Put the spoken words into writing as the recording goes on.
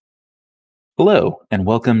Hello, and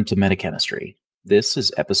welcome to Metachemistry. This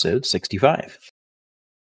is episode 65.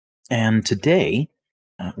 And today,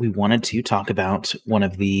 we wanted to talk about one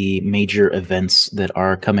of the major events that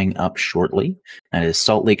are coming up shortly. That is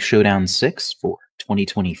Salt Lake Showdown 6 for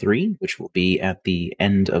 2023, which will be at the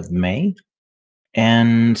end of May.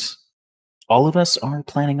 And all of us are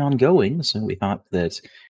planning on going, so we thought that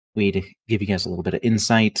we'd give you guys a little bit of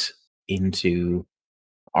insight into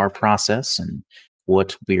our process and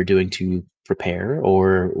what we're doing to prepare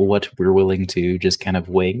or what we're willing to just kind of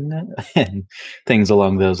wing and things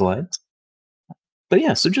along those lines. But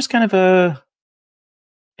yeah, so just kind of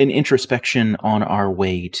an introspection on our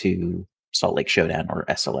way to Salt Lake Showdown or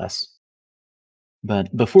SLS.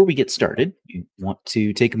 But before we get started, we want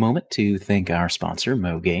to take a moment to thank our sponsor,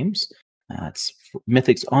 Mo Games. It's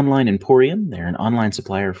Mythic's Online Emporium. They're an online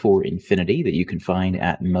supplier for Infinity that you can find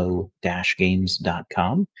at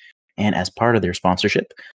mo-games.com. And as part of their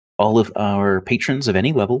sponsorship, all of our patrons of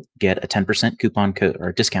any level get a 10% coupon code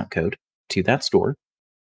or discount code to that store.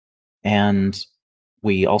 And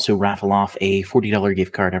we also raffle off a $40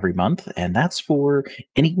 gift card every month, and that's for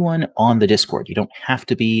anyone on the Discord. You don't have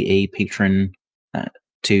to be a patron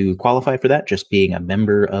to qualify for that. Just being a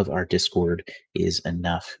member of our Discord is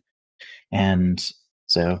enough. And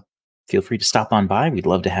so feel free to stop on by. We'd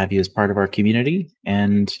love to have you as part of our community.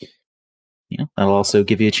 And that'll also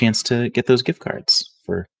give you a chance to get those gift cards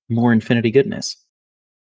for more Infinity goodness.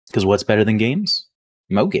 Because what's better than games?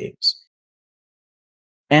 Mo Games.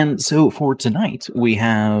 And so for tonight, we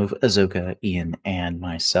have Azoka, Ian, and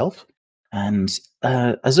myself. And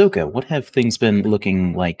Azoka, what have things been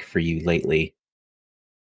looking like for you lately?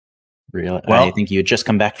 I think you had just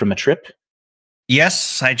come back from a trip.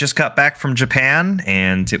 Yes, I just got back from Japan,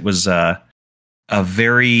 and it was a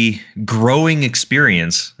very growing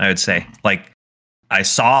experience, I would say. Like, I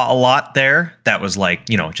saw a lot there that was like,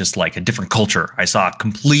 just like a different culture. I saw a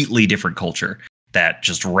completely different culture that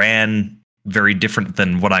just ran very different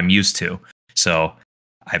than what I'm used to. So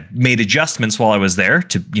I made adjustments while I was there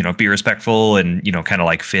to, be respectful and, kind of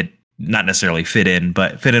like not necessarily fit in,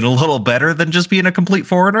 but fit in a little better than just being a complete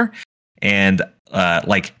foreigner. And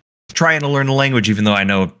like trying to learn the language, even though I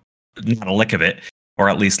know not a lick of it, or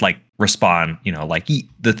at least like respond, like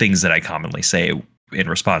the things that I commonly say in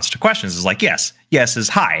response to questions is like, yes is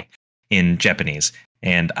hi in Japanese.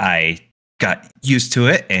 And I got used to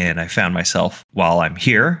it, and I found myself while I'm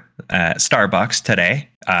here at Starbucks today,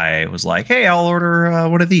 I was like, hey, I'll order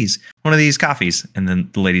one of these coffees. And then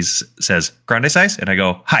the lady says, grande size? And I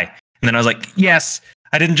go, hi. And then I was like, yes,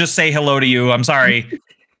 I didn't just say hello to you. I'm sorry.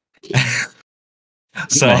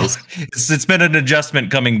 So nice. It's been an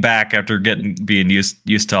adjustment coming back after being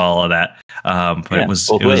used to all of that. But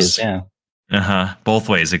yeah, both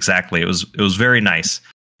ways. Exactly. It was very nice.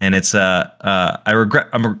 And it's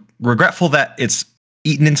I'm regretful that it's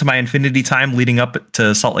eaten into my Infinity time leading up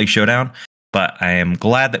to Salt Lake Showdown, but I am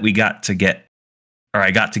glad that I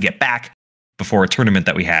got to get back before a tournament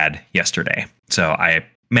that we had yesterday. So I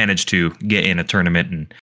managed to get in a tournament,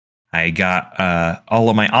 and I got all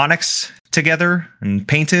of my Onyx together and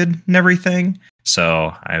painted and everything.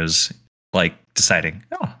 So I was like deciding,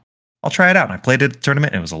 I'll try it out. And I played at the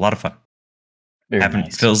tournament, and it was a lot of fun.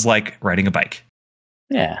 Nice. Feels like riding a bike.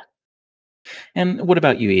 Yeah. And what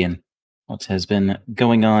about you, Ian? What has been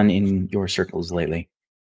going on in your circles lately?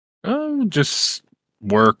 Just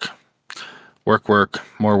work,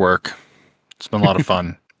 more work. It's been a lot of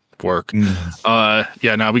fun. Work. We got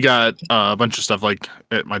a bunch of stuff like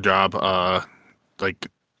at my job, like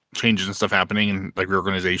changes and stuff happening and like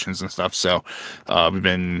reorganizations and stuff. So we've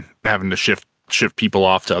been having to shift people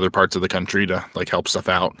off to other parts of the country to like help stuff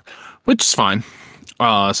out, which is fine.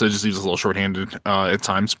 So it just leaves us a little shorthanded at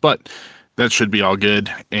times, but that should be all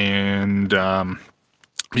good. And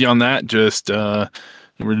beyond that, just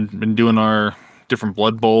we've been doing our different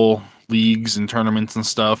Blood Bowl leagues and tournaments and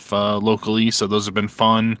stuff locally, so those have been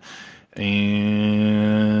fun.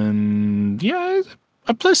 And yeah,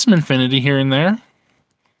 I play some Infinity here and there.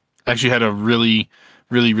 Actually had a really,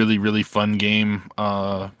 really, really, really fun game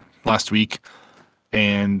last week,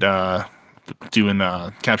 and doing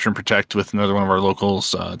Capture and Protect with another one of our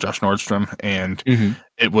locals, Josh Nordstrom, and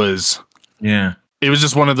it was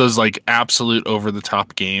just one of those like absolute over the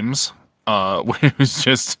top games where it was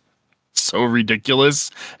just so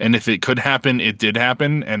ridiculous, and if it could happen, it did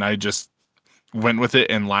happen, and I just went with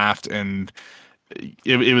it and laughed, and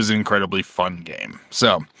it was an incredibly fun game.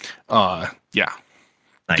 So nice.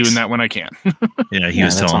 Doing that when I can. Yeah, he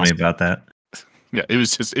was telling me about that. Yeah, it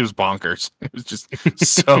was bonkers. It was just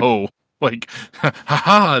so like,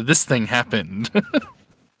 haha, this thing happened.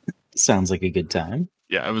 Sounds like a good time.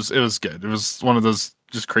 Yeah, it was good. It was one of those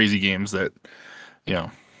just crazy games that,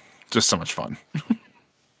 just so much fun.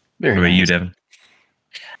 Very What about nice. you, Devin?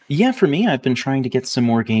 Yeah, for me, I've been trying to get some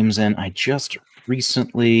more games in. I just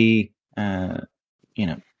recently, my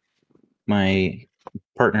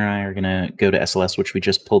partner and I are going to go to SLS, which we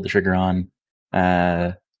just pulled the trigger on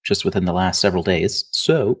just within the last several days.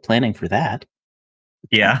 So planning for that.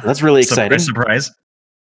 Yeah. That's really exciting. Surprise.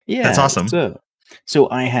 Yeah. That's awesome. So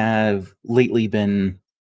I have lately been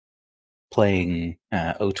playing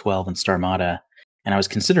O12 and Starmada, and I was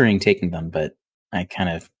considering taking them, but I kind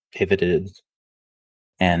of pivoted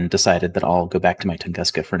and decided that I'll go back to my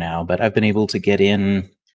Tunguska for now. But I've been able to get in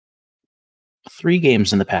 3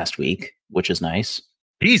 games in the past week, which is nice.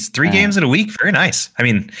 Geez, 3 games in a week? Very nice. I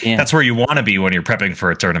mean, that's where you want to be when you're prepping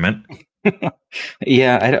for a tournament.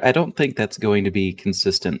 Yeah, I don't think that's going to be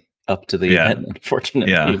consistent up to the event,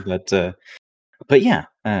 unfortunately. Yeah. But yeah,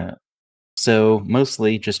 so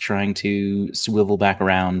mostly just trying to swivel back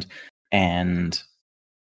around and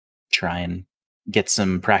try and get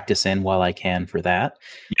some practice in while I can for that.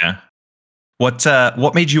 Yeah.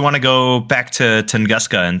 What made you want to go back to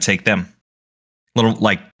Tunguska and take them?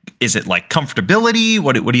 Is it like comfortability?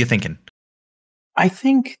 What are you thinking? I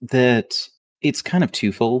think that it's kind of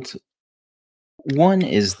twofold. One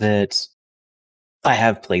is that I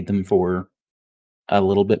have played them for a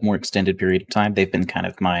little bit more extended period of time. They've been kind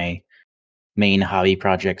of my main hobby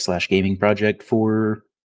project / gaming project for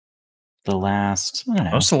the last, I don't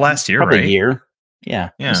know, most of last year, probably right? A year. Yeah.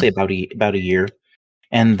 I'll say about a year.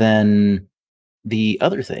 And then the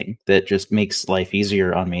other thing that just makes life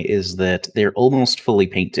easier on me is that they're almost fully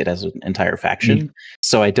painted as an entire faction.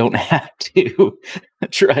 So I don't have to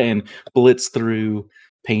try and blitz through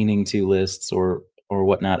painting 2 lists or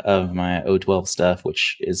whatnot of my O12 stuff,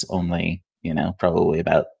 which is only, probably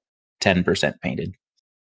about 10% painted.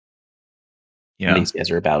 Yeah. And these guys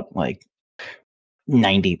are about like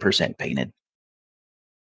 90% painted.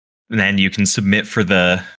 And then you can submit for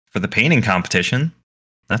the painting competition.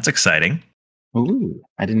 That's exciting. Ooh,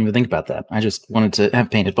 I didn't even think about that. I just wanted to have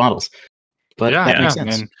painted bottles. But that makes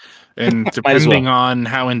sense. And depending on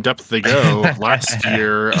how in depth they go, last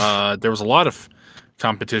year there was a lot of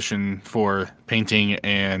competition for painting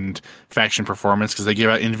and faction performance because they gave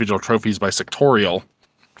out individual trophies by sectorial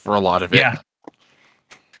for a lot of it. Yeah.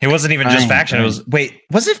 It wasn't even just faction. It was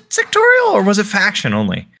was it sectorial or was it faction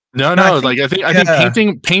only? No. I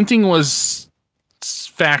think painting was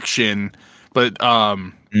faction, but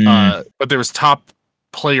there was top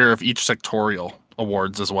player of each sectorial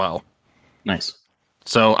awards as well. Nice.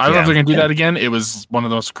 So I don't know if they're going to do that again. It was one of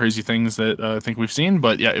those crazy things that I think we've seen,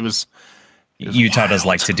 but yeah, it was Utah does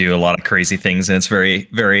like to do a lot of crazy things, and it's very,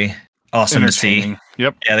 very awesome to see.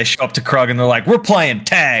 Yep. Yeah, they show up to Krug and they're like, "We're playing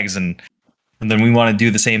tags," and then we want to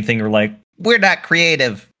do the same thing. We're like, "We're not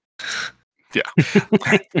creative." Yeah.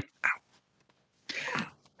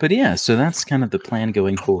 But yeah, so that's kind of the plan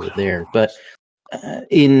going forward there. But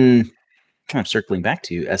in kind of circling back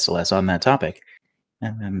to SLS on that topic,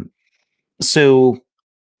 so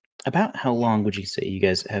about how long would you say you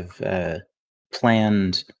guys have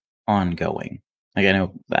planned on going? Like, I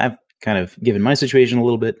know I've kind of given my situation a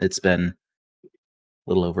little bit. It's been a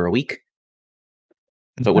little over a week.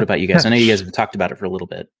 But what about you guys? I know you guys have talked about it for a little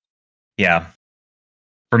bit. Yeah.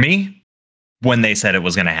 For me, when they said it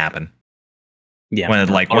was going to happen. Yeah.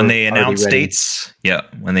 When they announced dates. Yeah.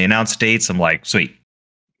 When they announced dates, I'm like, sweet,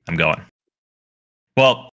 I'm going.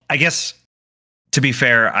 Well, I guess to be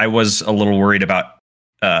fair, I was a little worried about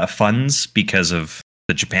funds because of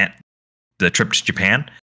the trip to Japan.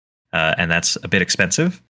 And that's a bit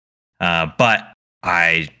expensive. But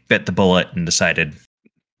I bit the bullet and decided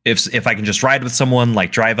if I can just ride with someone,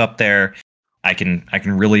 like drive up there, I can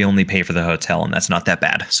really only pay for the hotel, and that's not that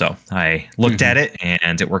bad. So I looked at it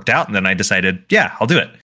and it worked out, and then I decided, yeah, I'll do it.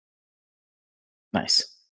 Nice.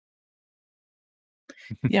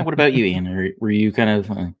 Yeah. What about you, Ian? Were you kind of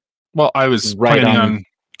well, I was planning on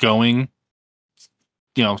going,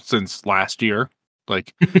 since last year.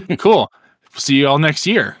 Like, cool. See you all next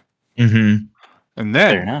year. Mm-hmm. And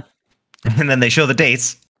then, fair enough. And then they show the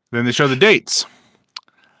dates.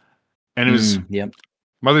 And it was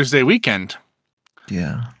Mother's Day weekend.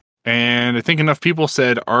 Yeah. And I think enough people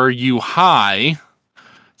said, "Are you high?"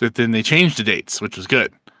 that then they changed the dates, which was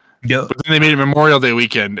good. Yep. But then they made it Memorial Day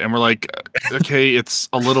weekend, and we're like, okay, it's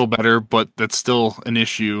a little better, but that's still an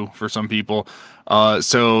issue for some people.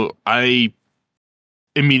 So I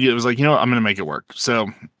immediately was like, I'm going to make it work. So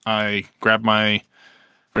I grabbed my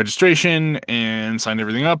registration and signed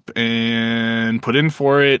everything up and put in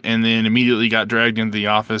for it, and then immediately got dragged into the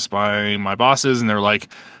office by my bosses, and they're like,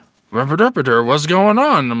 "What's going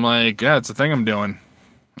on?" I'm like, "Yeah, it's the thing I'm doing."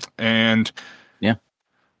 And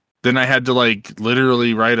then I had to like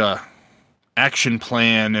literally write a action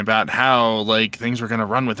plan about how like things were going to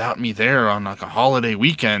run without me there on like a holiday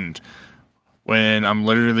weekend, when I'm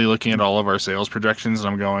literally looking at all of our sales projections and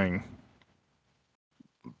I'm going,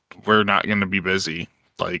 we're not going to be busy.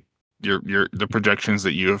 Like the projections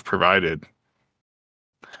that you have provided,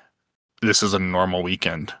 this is a normal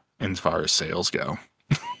weekend as far as sales go.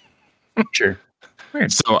 Sure.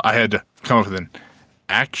 Weird. So I had to come up with an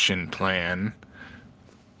action plan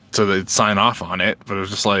so they'd sign off on it, but it was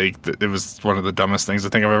just like, it was one of the dumbest things I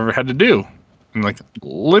think I've ever had to do. And like,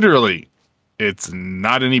 literally, it's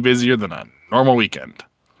not any busier than a normal weekend.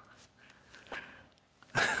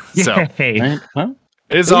 So, Yay. Right? Well,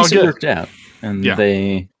 it's at all least it good. worked out, and Yeah.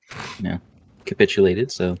 they,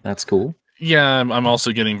 capitulated. So that's cool. Yeah, I'm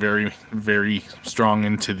also getting very, very strong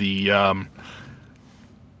into the,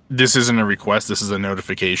 this isn't a request, this is a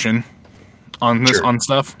notification on this, Sure. on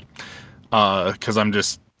stuff. Cause I'm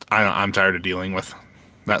tired of dealing with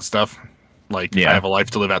that stuff. Like, Yeah. I have a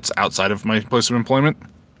life to live outside of my place of employment.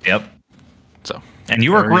 Yep. So, And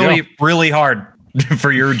you work There we really, really hard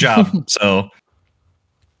for your job. So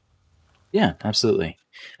Yeah, absolutely.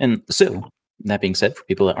 And so, that being said, for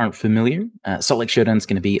people that aren't familiar, Salt Lake Showdown is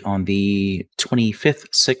going to be on the 25th,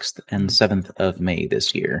 6th, and 7th of May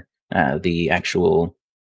this year. The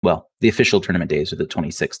official tournament days are the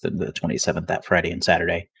 26th and the 27th, that Friday and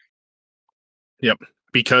Saturday.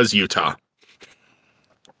 because Utah.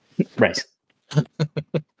 Right.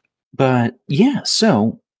 But yeah,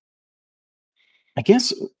 so I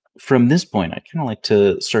guess from this point, I'd kind of like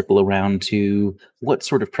to circle around to what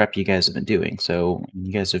sort of prep you guys have been doing. So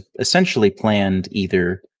you guys have essentially planned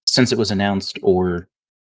either since it was announced or,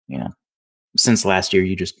 since last year,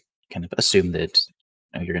 you just kind of assumed that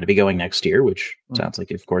you're going to be going next year, which sounds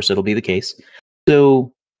like, of course, it'll be the case.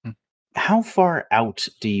 So how far out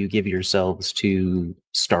do you give yourselves to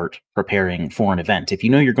start preparing for an event? If you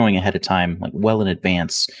know you're going ahead of time, like well in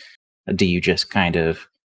advance, do you just kind of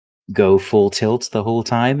go full tilt the whole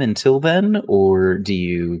time until then? Or do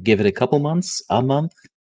you give it a couple months, a month, a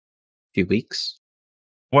few weeks?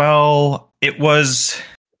 well, it was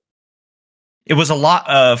a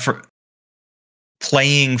lot for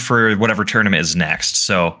playing for whatever tournament is next.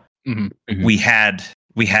 So Mhm. we had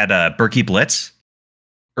Berkey Blitz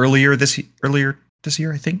earlier this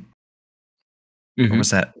year, I think. Or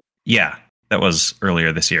was that? Yeah, that was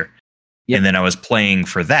earlier this year. Yep. And then I was playing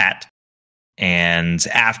for that. And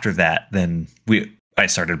after that, then I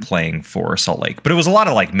started playing for Salt Lake. But it was a lot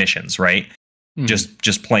of like missions, right? Mhm.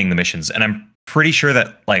 Just playing the missions. And I'm pretty sure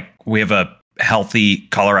that like we have a healthy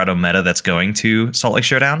Colorado meta that's going to Salt Lake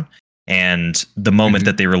Showdown. And the moment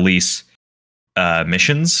that they release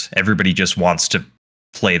missions, everybody just wants to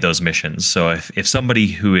play those missions. So if somebody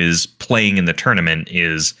who is playing in the tournament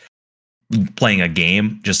is playing a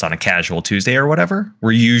game just on a casual Tuesday or whatever,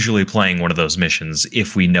 we're usually playing one of those missions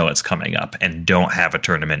if we know it's coming up and don't have a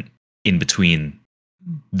tournament in between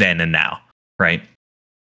then and now, right?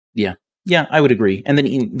 Yeah, I would agree. And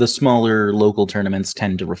then the smaller local tournaments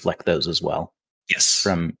tend to reflect those as well. Yes.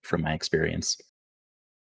 From my experience.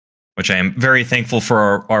 Which I am very thankful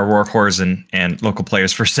for our workhorse and local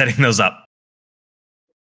players for setting those up.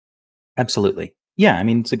 Absolutely. Yeah, I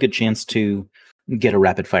mean, it's a good chance to get a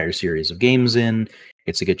rapid fire series of games in.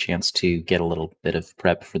 It's a good chance to get a little bit of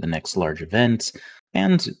prep for the next large event,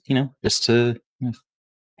 and just to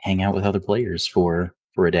hang out with other players for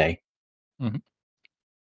a day. Mhm.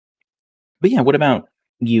 But yeah, what about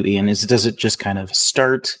you, Ian? Does it just kind of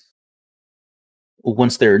start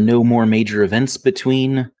once there are no more major events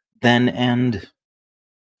between then and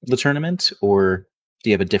the tournament, or do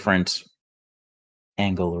you have a different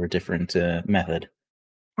angle or a different method?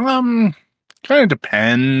 Kind of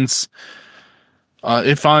depends.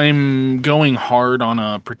 If I'm going hard on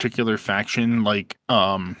a particular faction, like,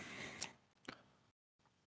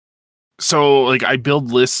 so like I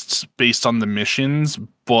build lists based on the missions,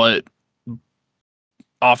 but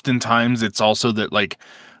oftentimes it's also that like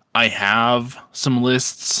I have some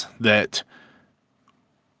lists that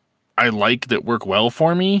I like that work well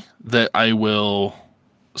for me that I will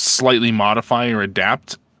slightly modify or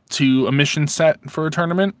adapt to a mission set for a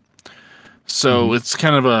tournament. So it's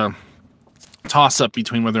kind of a toss up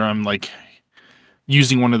between whether I'm like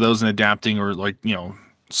using one of those and adapting, or like,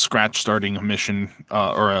 scratch starting a mission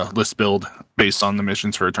or a list build based on the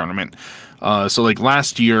missions for a tournament. So like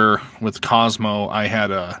last year with Cosmo, I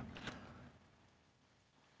had a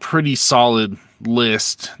pretty solid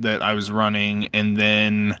list that I was running, and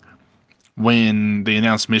then when they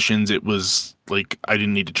announced missions, it was like I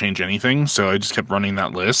didn't need to change anything, so I just kept running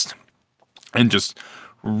that list and just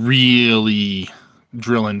really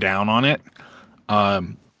drilling down on it.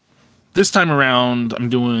 this time around, I'm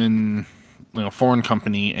doing foreign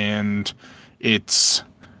company, and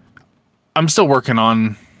I'm still working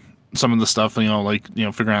on some of the stuff,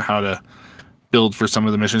 figuring out how to build for some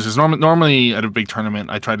of the missions. Because normally at a big tournament,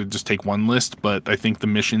 I try to just take one list, but I think the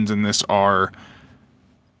missions in this are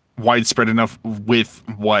widespread enough with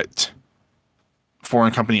what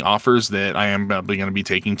foreign company offers that I am probably going to be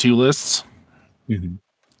taking two lists.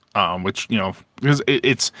 Which, because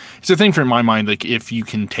it's a thing for, in my mind, like if you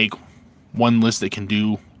can take one list that can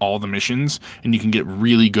do all the missions and you can get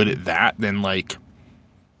really good at that, then like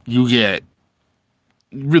you get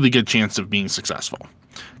really good chance of being successful,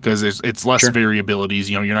 because it's less variabilities.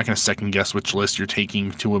 You're not going to second guess which list you're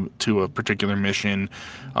taking to a particular mission.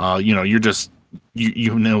 You're just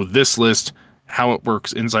this list, how it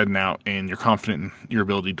works inside and out, and you're confident in your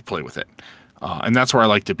ability to play with it. And that's where I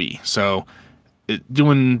like to be. So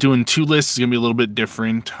doing two lists is going to be a little bit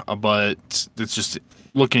different, but it's just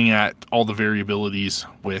looking at all the variabilities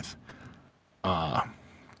with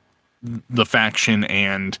the faction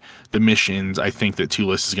and the missions. I think that two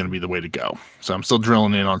lists is going to be the way to go. So I'm still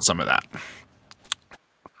drilling in on some of that.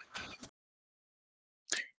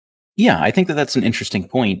 Yeah, I think that that's an interesting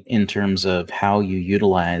point in terms of how you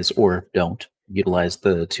utilize or don't utilize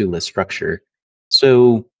the two list structure.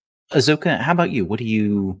 So, Azoka, how about you? What do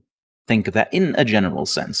you think of that in a general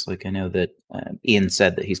sense? Like, I know that Ian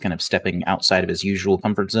said that he's kind of stepping outside of his usual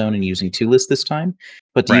comfort zone and using two lists this time,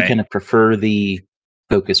 but do you kind of prefer the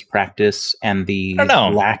focused practice and the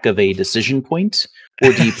lack of a decision point,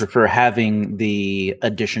 or do you prefer having the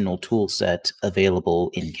additional tool set available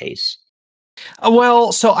in case?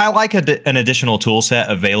 Well, so I like an additional tool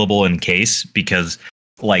set available in case, because,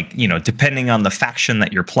 depending on the faction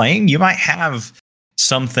that you're playing, you might have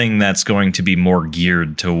something that's going to be more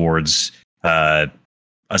geared towards a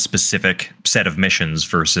specific set of missions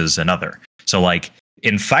versus another. So, like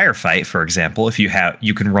in Firefight, for example, if you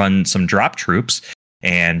can run some drop troops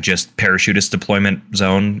and just parachutist deployment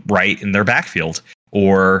zone right in their backfield.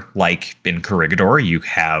 Or like in Corregidor, you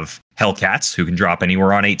have Hellcats who can drop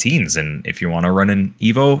anywhere on 18s. And if you want to run an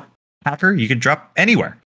Evo hacker, you can drop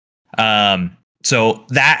anywhere. So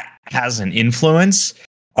that has an influence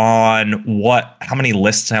on how many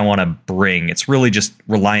lists I want to bring. It's really just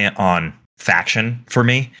reliant on faction for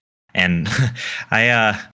me. And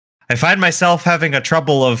I find myself having a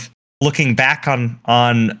trouble of looking back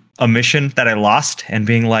on a mission that I lost and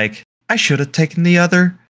being like, I should have taken the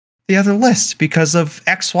other list because of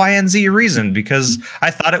X, Y, and Z reason, because I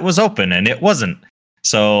thought it was open and it wasn't.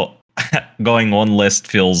 So going one list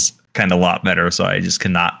feels kind of a lot better. So I just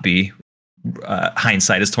cannot be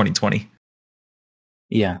hindsight is 2020.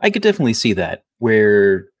 Yeah, I could definitely see that,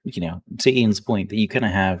 where, to Ian's point, that you kind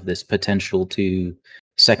of have this potential to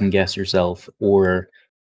second guess yourself or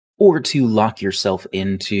to lock yourself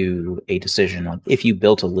into a decision. Like if you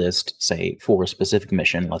built a list, say, for a specific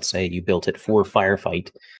mission, let's say you built it for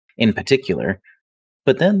Firefight in particular,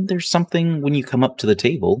 but then there's something when you come up to the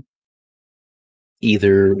table,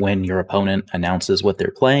 either when your opponent announces what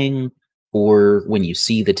they're playing or when you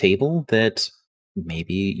see the table, that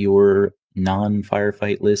maybe your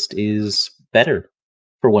non-Firefight list is better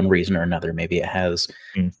for one reason or another. Maybe it has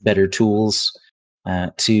better tools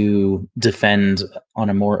to defend on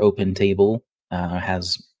a more open table,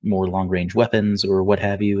 has more long-range weapons or what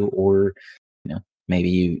have you, or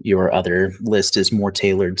maybe your other list is more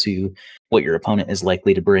tailored to what your opponent is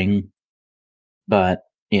likely to bring. But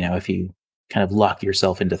if you kind of lock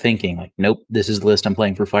yourself into thinking like, nope, this is the list I'm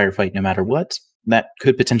playing for Firefight no matter what, that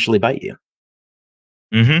could potentially bite you.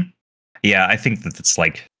 Yeah, I think that it's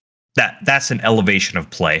like that's an elevation of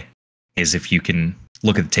play, is if you can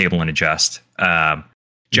look at the table and adjust.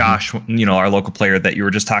 Josh, our local player that you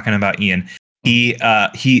were just talking about, Ian, he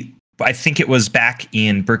I think it was back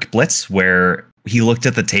in Brick Blitz where he looked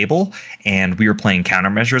at the table and we were playing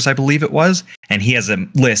countermeasures, I believe it was, and he has a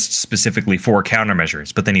list specifically for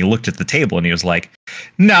countermeasures. But then he looked at the table and he was like,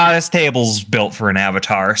 "Nah, this table's built for an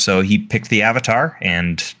avatar." So he picked the avatar,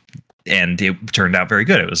 and it turned out very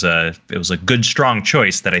good. It was a good, strong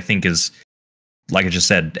choice that I think is, like I just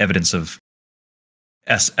said, evidence of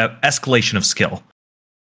escalation of skill.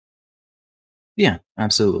 Yeah,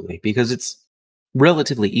 absolutely. Because it's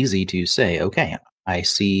relatively easy to say, okay, I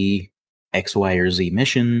see X, Y, or Z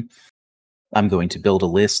mission. I'm going to build a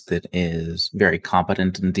list that is very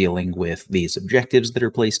competent in dealing with these objectives that are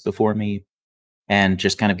placed before me, and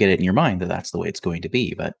just kind of get it in your mind that that's the way it's going to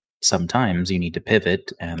be. But sometimes you need to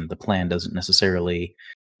pivot, and the plan doesn't necessarily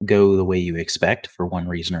go the way you expect for one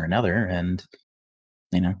reason or another. And,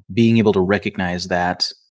 being able to recognize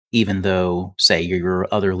that, even though, say,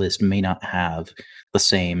 your other list may not have the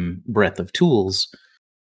same breadth of tools,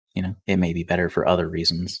 it may be better for other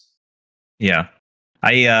reasons. Yeah.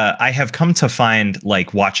 I have come to find,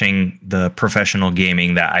 like, watching the professional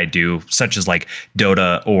gaming that I do, such as like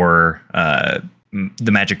Dota or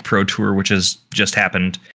the Magic Pro Tour, which has just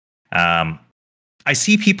happened. I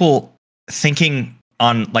see people thinking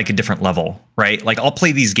on like a different level, right? Like, I'll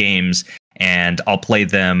play these games and I'll play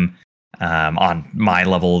them on my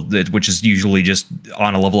level, which is usually just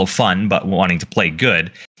on a level of fun, but wanting to play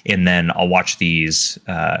good. And then I'll watch these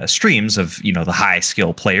streams of, the high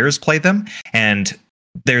skill players play them. And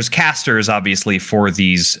there's casters, obviously, for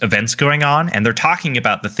these events going on. And they're talking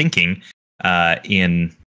about the thinking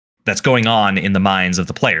that's going on in the minds of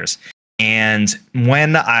the players. And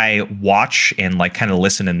when I watch and like kind of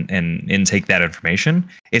listen and intake that information,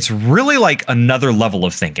 it's really like another level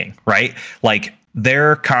of thinking, right? Like,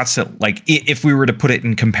 they're constant, like, if we were to put it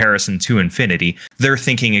in comparison to Infinity, they're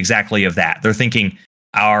thinking exactly of that. They're thinking,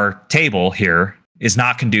 our table here is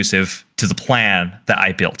not conducive to the plan that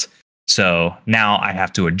I built. So now I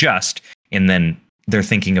have to adjust. And then they're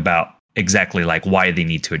thinking about exactly like why they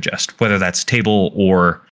need to adjust, whether that's table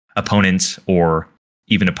or opponent or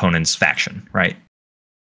even opponent's faction, right?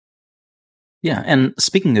 Yeah, and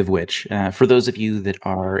speaking of which, for those of you that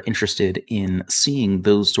are interested in seeing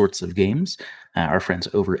those sorts of games, our friends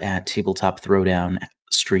over at Tabletop Throwdown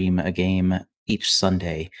stream a game each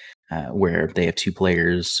Sunday where they have two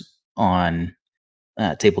players on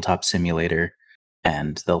Tabletop Simulator,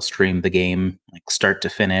 and they'll stream the game like start to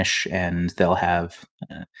finish, and they'll have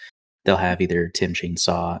either Tim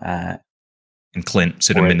Chainsaw and Clint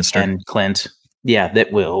sit administer, and Clint,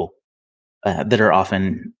 that will that are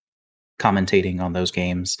often commentating on those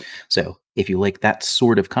games. So if you like that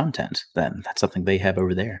sort of content, then that's something they have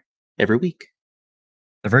over there every week.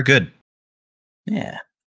 They're very good. Yeah.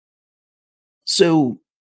 So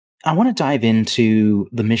I want to dive into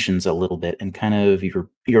the missions a little bit and kind of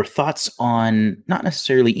your thoughts on not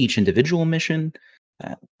necessarily each individual mission,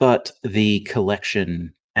 but the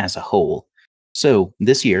collection as a whole. So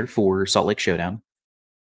this year for Salt Lake Showdown,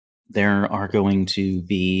 there are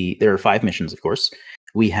 5 missions, of course.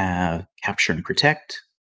 We have Capture and Protect,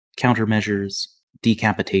 Countermeasures,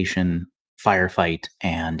 Decapitation, Firefight,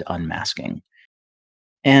 and Unmasking.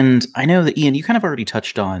 And I know that, Ian, you kind of already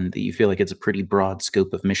touched on that you feel like it's a pretty broad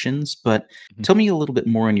scope of missions, but tell me a little bit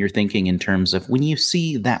more on your thinking in terms of when you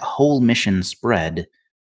see that whole mission spread,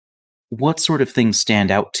 what sort of things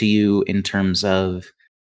stand out to you in terms of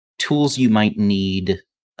tools you might need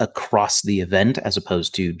across the event as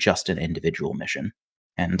opposed to just an individual mission,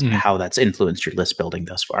 and how that's influenced your list building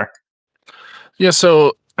thus far? Yeah,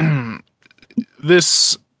 so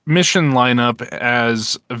this mission lineup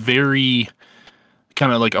as a very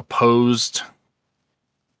kind of like opposed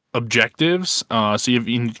objectives. So you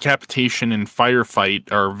have Decapitation and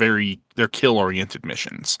Firefight they're kill-oriented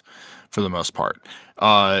missions for the most part.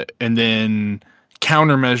 And then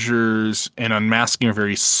Countermeasures and Unmasking are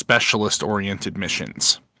very specialist-oriented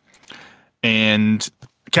missions. And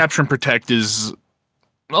Capture and Protect is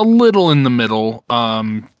a little in the middle.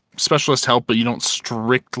 Specialists help, but you don't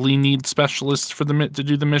strictly need specialists to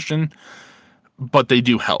do the mission, but they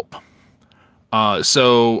do help.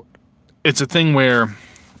 So it's a thing where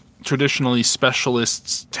traditionally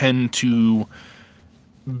specialists tend to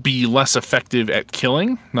be less effective at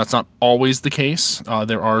killing. That's not always the case.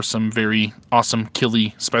 There are some very awesome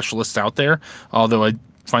killy specialists out there, although I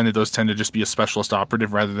find that those tend to just be a specialist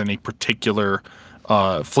operative rather than a particular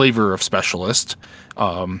flavor of specialist.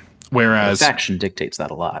 Whereas faction dictates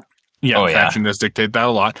that a lot. Yeah, faction does dictate that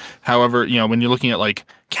a lot. However, when you're looking at like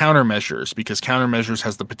Countermeasures, because Countermeasures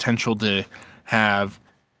has the potential to have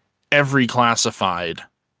every classified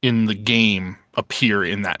in the game appear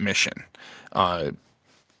in that mission.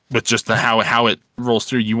 But just how it rolls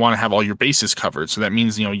through, you want to have all your bases covered. So that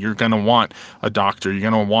means, you're going to want a doctor, you're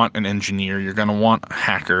going to want an engineer, you're going to want a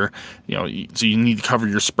hacker, so you need to cover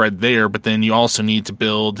your spread there. But then you also need to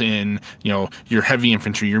build in, your heavy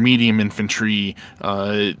infantry, your medium infantry,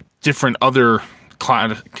 different other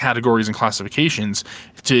categories and classifications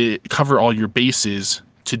to cover all your bases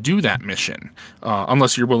to do that mission,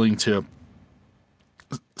 unless you're willing to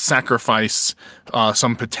sacrifice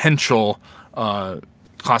some potential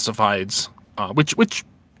classifieds, which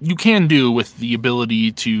you can do with the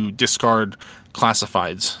ability to discard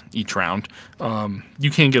classifieds each round.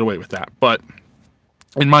 You can get away with that, but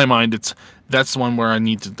in my mind, that's the one where I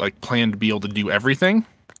need to like plan to be able to do everything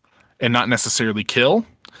and not necessarily kill,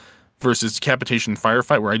 versus Decapitation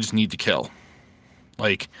Firefight where I just need to kill.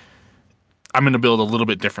 Like, I'm going to build a little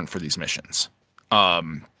bit different for these missions. There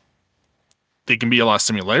can be a lot of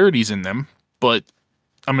similarities in them, but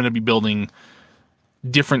I'm going to be building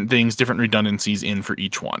different things, different redundancies in for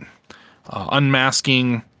each one.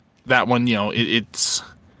 Unmasking, that one, it's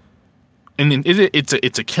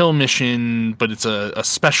a kill mission, but it's a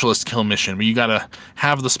specialist kill mission where you gotta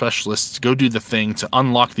have the specialists go do the thing to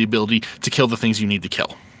unlock the ability to kill the things you need to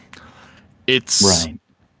kill. It's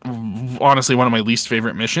honestly one of my least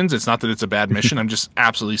favorite missions. It's not that it's a bad mission. I'm just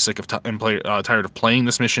absolutely sick of tired of playing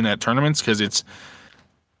this mission at tournaments because it's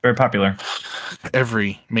very popular.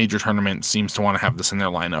 Every major tournament seems to want to have this in their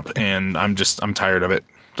lineup, and I'm tired of it.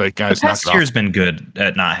 Like, guys, the past year's been good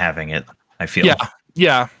at not having it, I feel.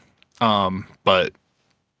 Yeah. But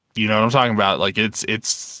you know what I'm talking about. Like,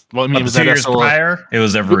 it's well, I mean, was 2 years SLS prior? It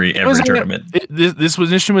was every tournament. This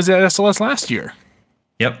mission was at SLS last year.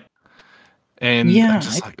 Yep. And yeah, I'm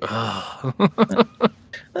just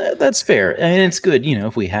that's fair. I mean, it's good,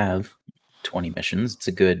 if we have 20 missions, it's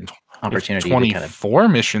a good opportunity. 24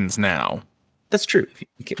 missions now. That's true.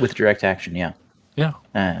 With direct action, yeah. Yeah.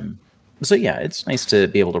 So yeah, it's nice to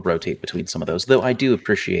be able to rotate between some of those. Though I do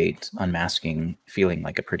appreciate Unmasking feeling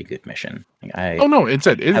like a pretty good mission. It's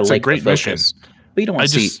a great mission. But you don't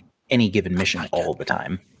want to see any given mission all the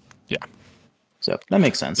time. Yeah. So that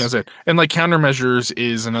makes sense. That's it. And like Countermeasures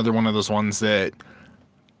is another one of those ones that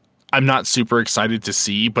I'm not super excited to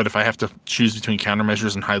see, but if I have to choose between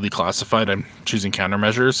Countermeasures and Highly Classified, I'm choosing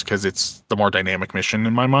Countermeasures because it's the more dynamic mission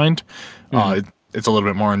in my mind. Mm-hmm. It's a little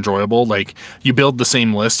bit more enjoyable. Like, you build the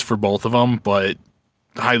same list for both of them, but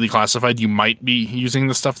Highly Classified, you might be using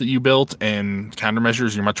the stuff that you built, and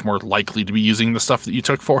Countermeasures, you're much more likely to be using the stuff that you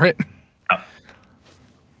took for it.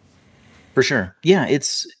 For sure. Yeah,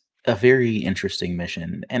 it's a very interesting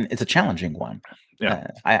mission, and it's a challenging one. Yeah.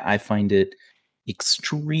 I find it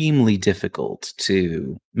extremely difficult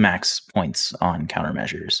to max points on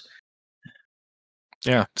Countermeasures.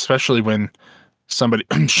 Yeah, especially when somebody,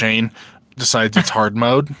 Shane, decides it's hard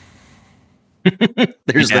mode.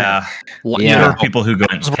 There's that. There are people who go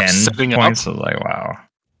in 10 points. So like, wow.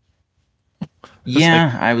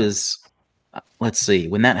 Yeah, I was. Let's see.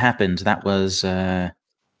 When that happened, that was. It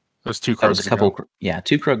was 2 Krugs ago.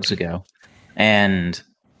 2 Krugs ago. And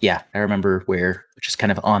yeah, I remember where, just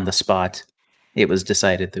kind of on the spot, it was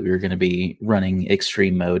decided that we were going to be running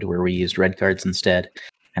extreme mode where we used red cards instead.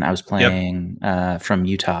 And I was playing from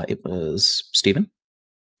Utah. It was Steven, I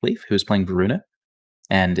believe, who was playing Varuna.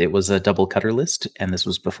 And it was a double cutter list. And this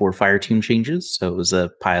was before fire team changes. So it was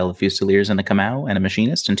a pile of Fusiliers and a Kamau and a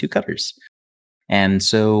Machinist and 2 cutters. And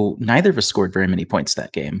so neither of us scored very many points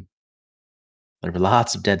that game. There were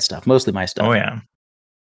lots of dead stuff, mostly my stuff. Oh, yeah.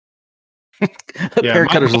 Pair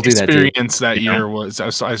cutters will do that too. My experience that year was I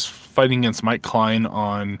was fighting against Mike Klein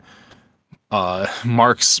on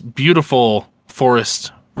Mark's beautiful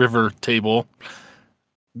forest river table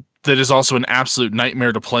that is also an absolute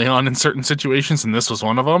nightmare to play on in certain situations, and this was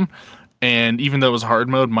one of them. And even though it was hard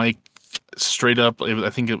mode, Mike straight up, I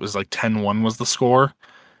think it was like 10-1 was the score.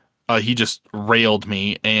 He just railed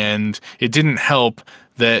me, and it didn't help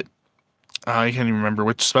that I can't even remember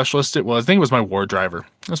which specialist it was. I think it was my war driver.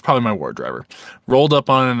 It was probably my war driver. Rolled up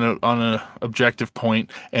on an objective point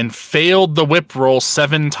and failed the whip roll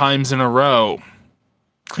 7 times in a row.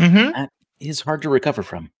 Mm-hmm. That is hard to recover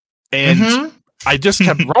from. And I just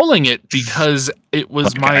kept rolling it because it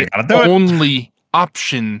was my only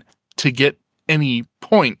option to get any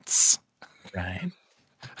points. Right.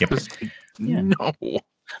 Yep. No.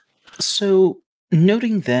 So,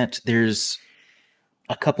 noting that there's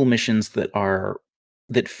a couple missions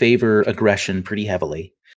that favor aggression pretty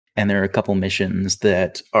heavily, and there are a couple missions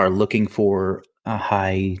that are looking for a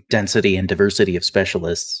high density and diversity of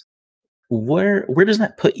specialists. Where does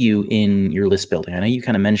that put you in your list building? I know you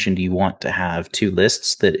kind of mentioned you want to have 2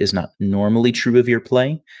 lists. That is not normally true of your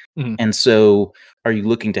play. Mm-hmm. And so are you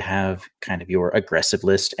looking to have kind of your aggressive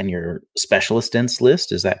list and your specialist dense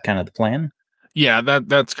list? Is that kind of the plan? Yeah,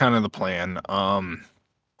 that's kind of the plan. I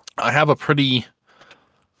have a pretty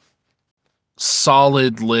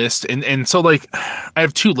solid list, and so like I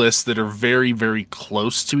have 2 lists that are very, very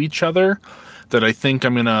close to each other that I think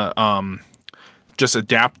I'm gonna just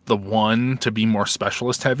adapt the one to be more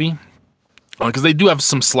specialist heavy, because they do have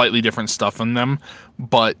some slightly different stuff in them,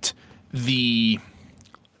 but the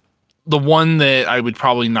one that I would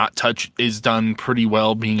probably not touch is done pretty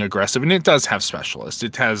well being aggressive, and it does have specialists.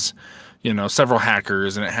 It has several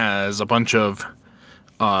hackers, and it has a bunch of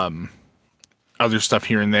other stuff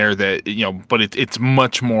here and there that, but it's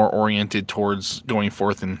much more oriented towards going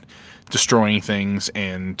forth and destroying things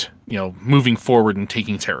and, moving forward and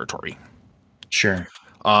taking territory. Sure.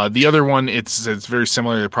 The other one, it's very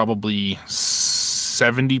similar. They're probably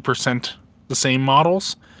 70% the same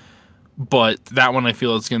models, but that one I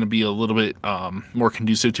feel is going to be a little bit more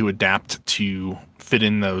conducive to adapt to fit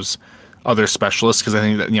in those other specialists, because I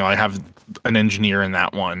think that, you know, I have an engineer in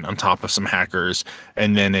that one on top of some hackers,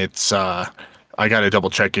 and then it's I got to double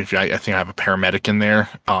check if I think I have a paramedic in there,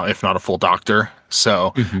 if not a full doctor.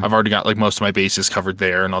 So I've already got like most of my bases covered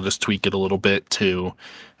there, and I'll just tweak it a little bit to,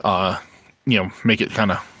 you know, make it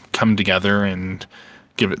kind of come together and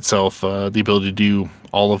give itself the ability to do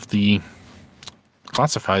all of the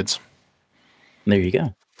classifieds. There you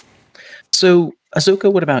go. So,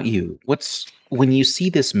 Ahsoka, what about you? When you see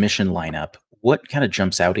this mission lineup, what kind of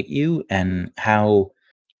jumps out at you, and how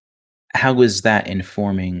is that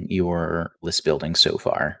informing your list building so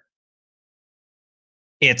far?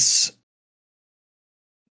 It's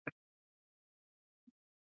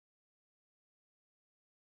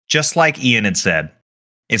just like Ian had said,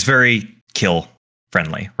 it's very kill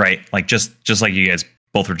friendly, right? Like just like you guys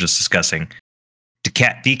both were just discussing.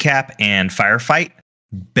 Decap and firefight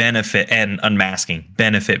benefit, and unmasking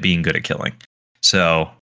benefit being good at killing. So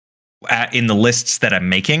in the lists that I'm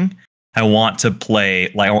making, I want to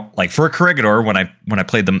play like for a Corregidor, when I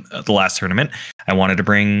played them the last tournament, I wanted to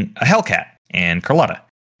bring a Hellcat and Carlotta.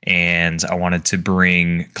 And I wanted to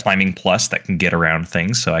bring climbing plus that can get around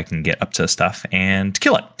things so I can get up to stuff and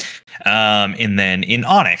kill it. And then in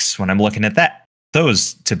Onyx, when I'm looking at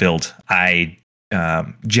those to build, I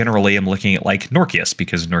generally am looking at like Norkius,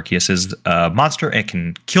 because Norkius is a monster and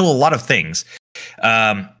can kill a lot of things.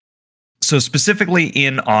 So specifically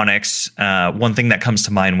in Onyx, one thing that comes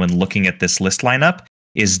to mind when looking at this list lineup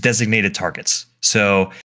is designated targets.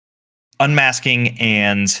 So unmasking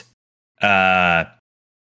and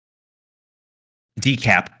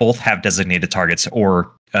Decap both have designated targets,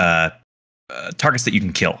 or targets that you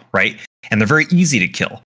can kill, right? And they're very easy to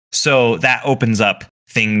kill. So that opens up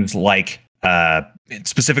things like,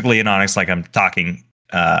 specifically in Onyx, like I'm talking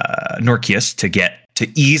Norkius,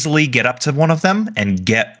 to easily get up to one of them and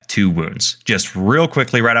get 2 wounds. Just real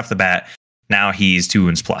quickly right off the bat, now he's 2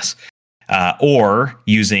 wounds plus. Or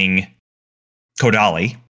using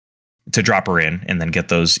Kodali to drop her in and then get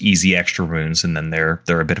those easy extra wounds, and then they're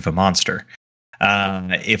a bit of a monster.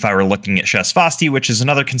 If I were looking at Shasvasti, which is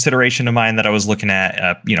another consideration of mine that I was looking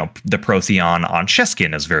at, the Protheon on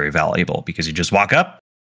Sheskin is very valuable, because you just walk up,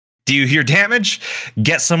 do you hear damage,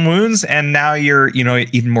 get some wounds, and now you're,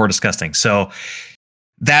 even more disgusting. So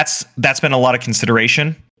that's been a lot of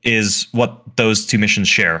consideration, is what those 2 missions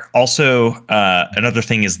share. Also, another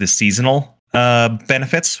thing is the seasonal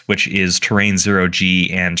benefits, which is terrain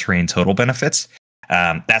 0G and terrain total benefits.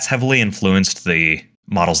 That's heavily influenced the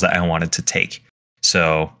models that I wanted to take.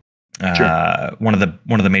 So sure. One of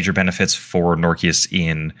the major benefits for Norkius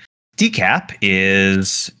in Decap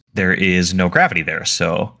is there is no gravity there.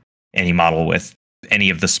 So any model with any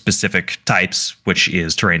of the specific types, which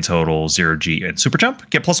is terrain total, 0G, and super jump,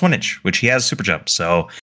 get +1 inch, which he has super jump. So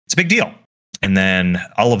it's a big deal. And then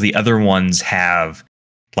all of the other ones have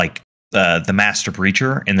like the master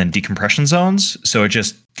breacher and then decompression zones. So it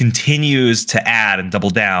just continues to add and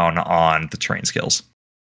double down on the terrain skills.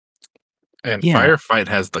 And Firefight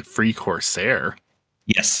has the free Corsair.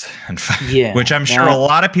 Yes. Which I'm sure a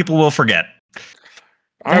lot of people will forget.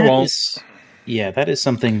 I won't. That is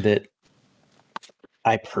something that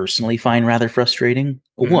I personally find rather frustrating.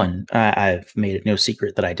 Mm-hmm. One, I've made it no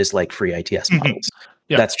secret that I dislike free ITS models.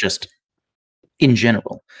 Yeah. That's just in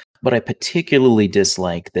general. But I particularly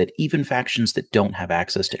dislike that even factions that don't have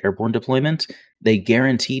access to airborne deployment, they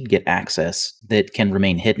guaranteed get access that can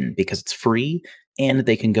remain hidden because it's free and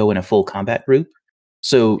they can go in a full combat group.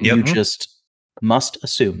 So you just must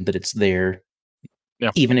assume that it's there,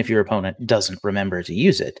 even if your opponent doesn't remember to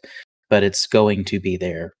use it. But it's going to be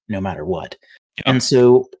there no matter what. Yep. And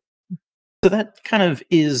so that kind of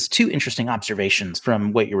is 2 interesting observations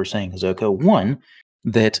from what you were saying, Ahsoka. One,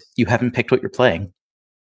 that you haven't picked what you're playing.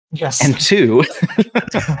 Yes. And two,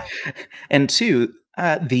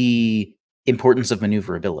 the importance of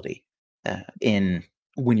maneuverability in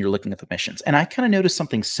when you're looking at the missions. And I kind of noticed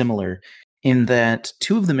something similar in that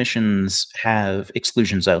 2 of the missions have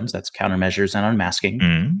exclusion zones, that's countermeasures and unmasking.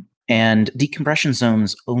 Mm-hmm. And decompression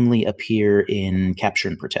zones only appear in capture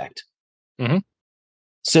and protect. Mm-hmm.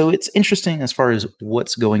 So it's interesting as far as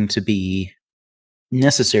what's going to be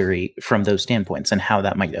necessary from those standpoints and how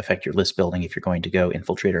that might affect your list building if you're going to go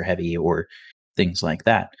infiltrator heavy or things like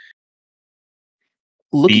that.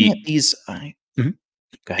 Looking at these,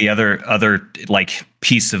 the other like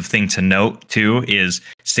piece of thing to note too is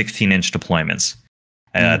 16-inch deployments.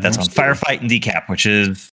 That's on Firefight and Decap, which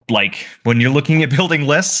is like when you're looking at building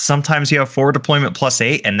lists, sometimes you have 4 deployment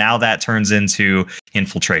 +8, and now that turns into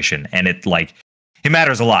infiltration, and it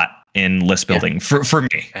matters a lot in list building for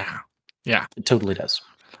me. Yeah, it totally does.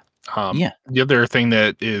 The other thing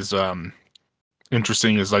that is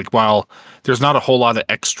interesting is like while there's not a whole lot of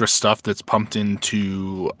extra stuff that's pumped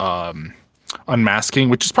into unmasking,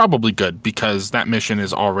 which is probably good because that mission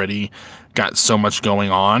is already got so much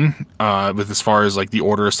going on with as far as like the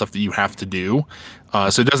order of stuff that you have to do.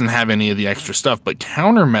 So it doesn't have any of the extra stuff, but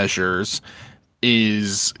countermeasures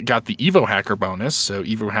is got the Evo hacker bonus. So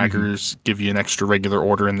Evo hackers give you an extra regular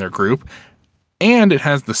order in their group, and it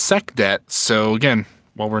has the sec debt. So again,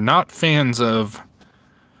 while we're not fans of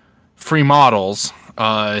free models,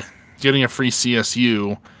 getting a free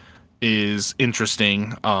CSU is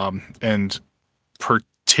interesting, and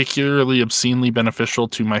particularly obscenely beneficial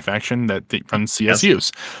to my faction that runs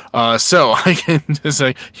CSUs. So I can just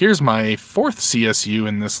say, here's my 4th CSU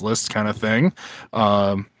in this list kind of thing.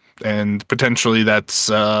 And potentially that's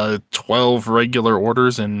 12 regular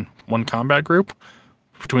orders in one combat group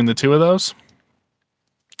between the two of those.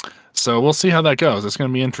 So we'll see how that goes. It's going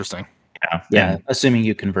to be interesting. Yeah, assuming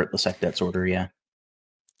you convert the sec debts order, yeah.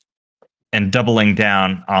 And doubling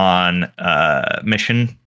down on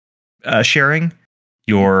mission sharing,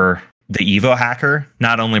 the Evo hacker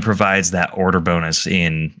not only provides that order bonus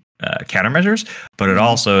in countermeasures, but it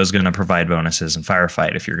also is going to provide bonuses in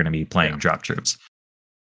firefight if you're going to be playing drop troops.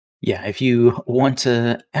 Yeah, if you want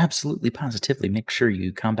to absolutely positively make sure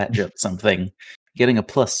you combat jump something, getting a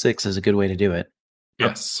 +6 is a good way to do it.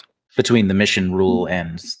 Yes. Between the mission rule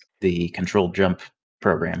and the controlled jump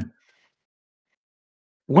program.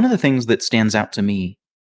 One of the things that stands out to me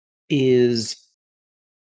is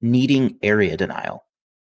needing area denial.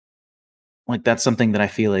 Like, that's something that I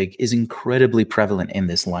feel like is incredibly prevalent in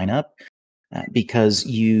this lineup because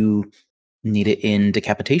you need it in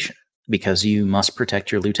decapitation, because you must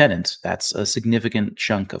protect your lieutenant. That's a significant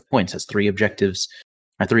chunk of points. That's 3 objectives,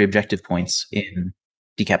 or 3 objective points in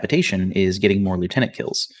decapitation is getting more lieutenant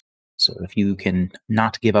kills. So if you can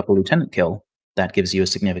not give up a lieutenant kill, that gives you a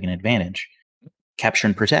significant advantage. Capture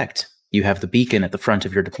and protect. You have the beacon at the front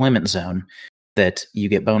of your deployment zone that you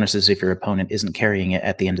get bonuses if your opponent isn't carrying it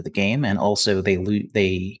at the end of the game, and also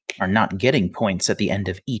they are not getting points at the end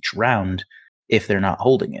of each round if they're not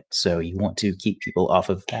holding it. So you want to keep people off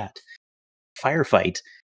of that. Firefight,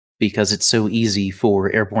 because it's so easy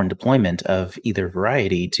for airborne deployment of either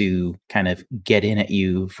variety to kind of get in at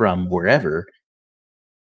you from wherever.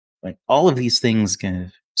 Like, all of these things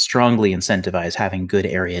can strongly incentivize having good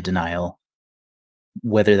area denial,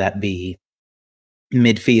 whether that be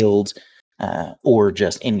midfield or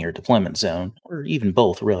just in your deployment zone, or even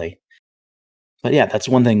both, really. But yeah, that's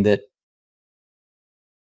one thing that,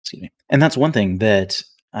 excuse me, and that's one thing that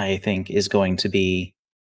I think is going to be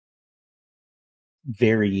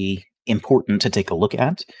very important to take a look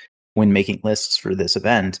at when making lists for this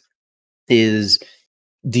event is,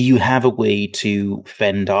 do you have a way to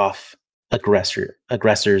fend off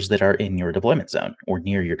aggressors that are in your deployment zone or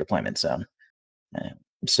near your deployment zone?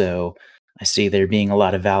 So I see there being a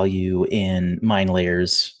lot of value in mine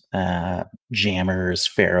layers, jammers,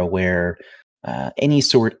 Fairware, any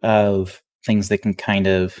sort of things that can kind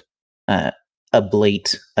of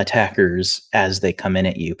ablate attackers as they come in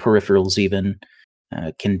at you. Peripherals even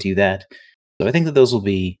can do that. So I think that those will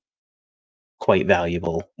be quite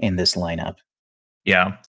valuable in this lineup.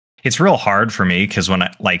 Yeah. It's real hard for me because when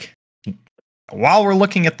while we're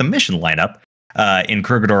looking at the mission lineup in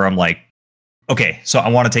Krugador, I'm like, okay, so I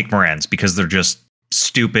want to take Morans because they're just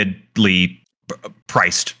stupidly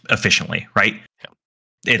priced efficiently, right?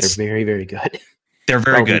 They're very, very good. They're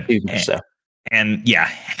very good. And yeah,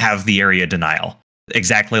 have the area denial,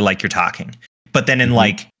 exactly like you're talking. But then in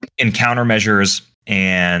countermeasures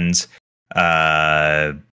and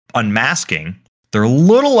unmasking, they're a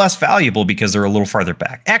little less valuable because they're a little farther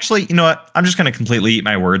back. Actually, you know what? I'm just going to completely eat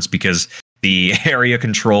my words because the area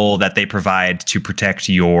control that they provide to protect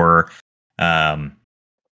your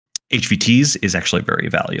HVTs is actually very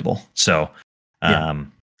valuable. So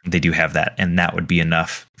they do have that, and that would be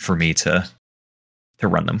enough for me to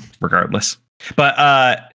run them regardless.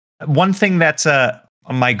 But one thing that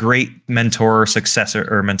my great mentor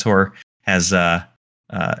has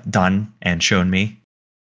done and shown me,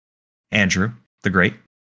 Andrew the Great,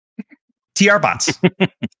 TR bots.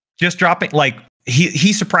 Just dropping, like,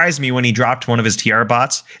 he surprised me when he dropped one of his TR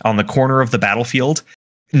bots on the corner of the battlefield,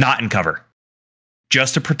 not in cover,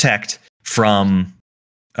 just to protect from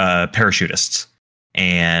parachutists.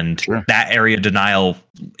 And that area denial,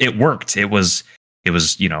 it worked. It was,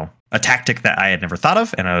 you know, a tactic that I had never thought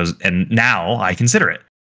of, and now I consider it.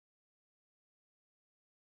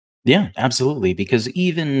 Yeah, absolutely. Because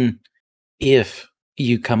even if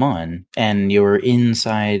you come on and you're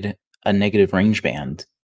inside a negative range band,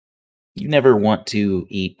 you never want to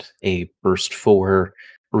eat a burst 4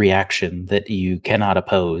 reaction that you cannot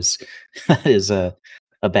oppose, that is a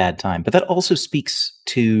bad time. But that also speaks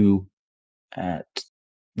to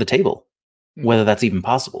the table, whether that's even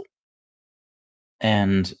possible.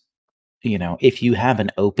 And, if you have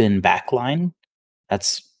an open backline,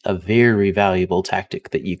 that's a very valuable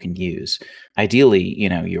tactic that you can use. Ideally,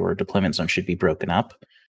 your deployment zone should be broken up,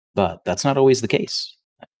 but that's not always the case.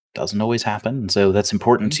 That doesn't always happen. And so that's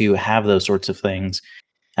important to have those sorts of things.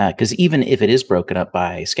 Because even if it is broken up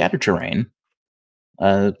by scattered terrain,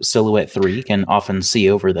 Silhouette 3 can often see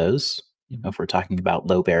over those, if we're talking about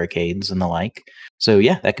low barricades and the like. So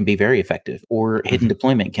yeah, that can be very effective. Or hidden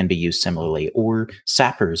deployment can be used similarly, or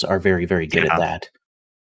sappers are very, very good at that.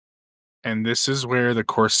 And this is where the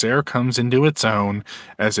Corsair comes into its own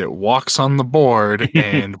as it walks on the board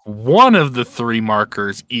and one of the 3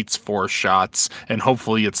 markers eats 4 shots, and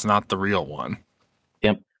hopefully it's not the real one.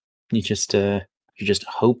 Yep. You just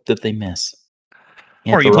hope that they miss.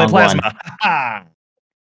 Or you play plasma.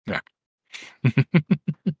 Yeah.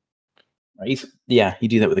 Right? Yeah, you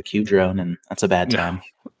do that with a Q drone, and that's a bad time.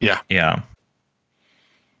 Yeah.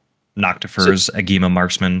 Noctifers, Agema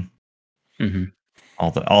Marksman,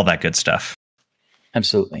 all that good stuff.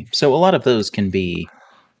 Absolutely. So a lot of those can be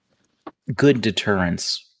good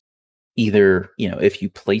deterrents, either, if you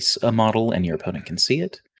place a model and your opponent can see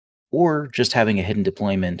it, or just having a hidden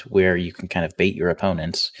deployment where you can kind of bait your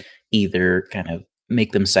opponents, either kind of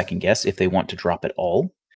make them second guess if they want to drop it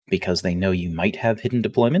all because they know you might have hidden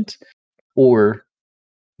deployment, or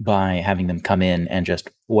by having them come in and just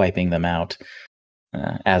wiping them out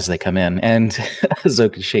as they come in. And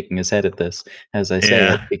Zoke is shaking his head at this as I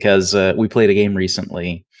say it, because we played a game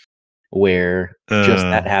recently where just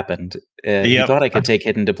that happened. He thought I could take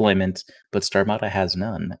hidden deployment, but Starmata has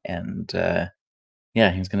none. And he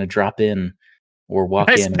was going to drop in or walk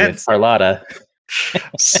in with Carlotta.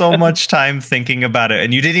 So much time thinking about it,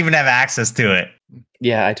 and you didn't even have access to it.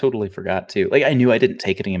 Yeah, I totally forgot to. I knew I didn't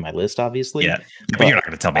take it in my list, obviously. Yeah, but you're not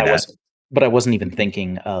going to tell me that. But I wasn't even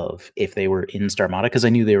thinking of if they were in Starmata, because I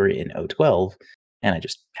knew they were in 012, and I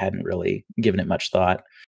just hadn't really given it much thought.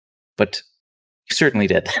 But you certainly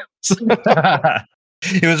did.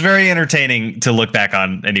 It was very entertaining to look back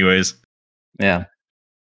on anyways. Yeah.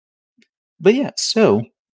 But yeah, so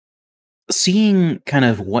seeing kind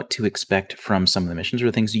of what to expect from some of the missions, or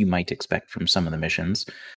things you might expect from some of the missions,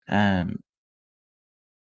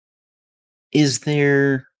 is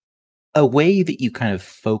there a way that you kind of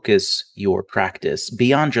focus your practice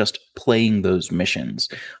beyond just playing those missions?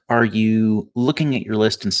 Are you looking at your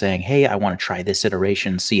list and saying, hey, I want to try this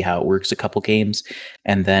iteration, see how it works a couple games,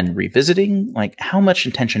 and then revisiting? How much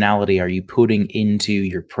intentionality are you putting into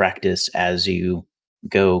your practice as you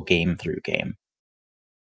go game through game?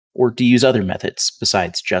 Or do you use other methods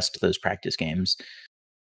besides just those practice games?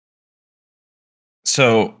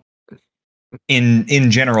 So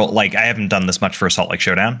in general, I haven't done this much for Assault Like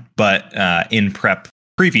Showdown, but in prep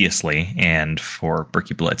previously and for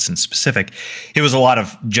Berkey Blitz in specific, it was a lot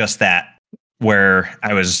of just that, where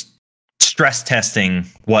I was stress testing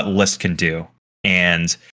what list can do.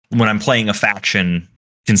 And when I'm playing a faction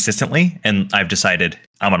consistently, and I've decided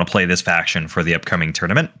I'm going to play this faction for the upcoming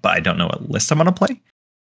tournament, but I don't know what list I'm going to play,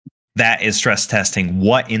 that is stress testing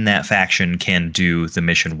what in that faction can do the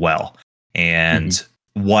mission well, and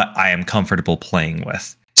what I am comfortable playing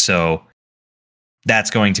with. So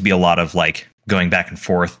that's going to be a lot of going back and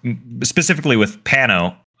forth. Specifically with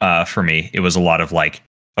Pano, for me, it was a lot of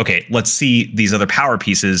okay, let's see these other power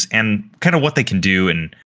pieces and kind of what they can do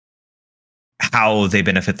and how they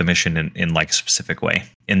benefit the mission in a specific way.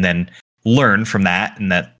 And then learn from that,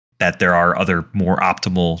 and that there are other more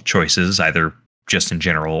optimal choices, either just in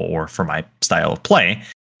general or for my style of play,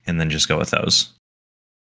 and then just go with those.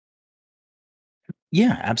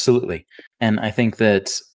 Yeah, absolutely. And I think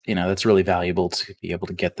that, that's really valuable to be able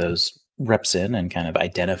to get those reps in and kind of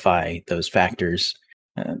identify those factors.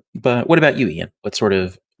 But what about you, Ian? What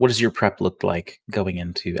does your prep look like going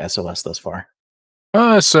into SLS thus far?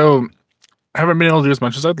 So I haven't been able to do as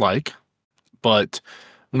much as I'd like, but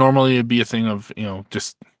normally it'd be a thing of,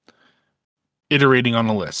 just iterating on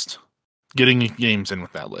a list, getting games in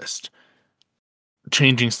with that list,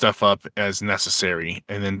 changing stuff up as necessary,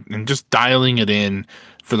 and just dialing it in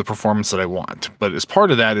for the performance that I want. But as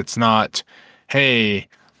part of that, it's not, hey,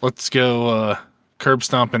 let's go curb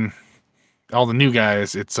stomping all the new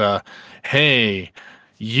guys. It's hey,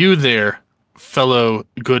 you there, fellow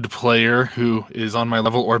good player who is on my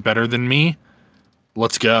level or better than me,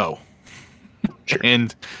 let's go. Sure.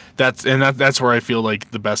 And that's where I feel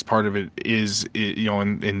like the best part of it is,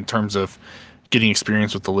 in terms of getting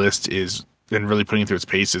experience with the list, is and really putting through its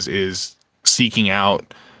paces, is seeking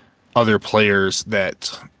out other players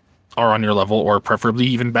that are on your level or preferably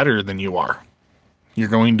even better than you are. You're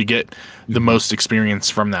going to get the most experience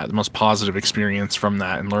from that, the most positive experience from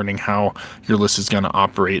that, and learning how your list is going to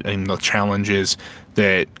operate, and the challenges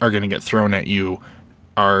that are going to get thrown at you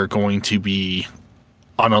are going to be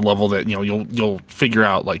on a level that you'll figure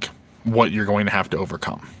out like what you're going to have to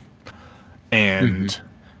overcome. And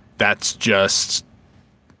that's just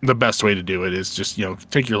the best way to do it, is just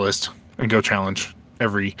take your list and go challenge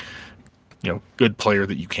every good player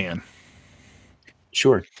that you can.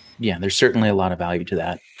 Sure. Yeah, there's certainly a lot of value to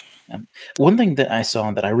that. One thing that I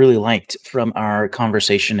saw that I really liked from our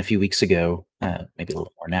conversation a few weeks ago, maybe a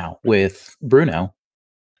little more now, with Bruno,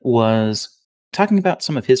 was talking about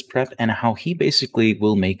some of his prep and how he basically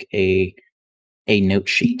will make a note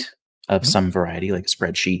sheet of some variety, like a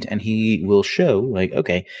spreadsheet, and he will show, like,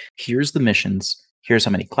 okay, here's the missions, here's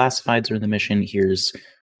how many classifieds are in the mission, here's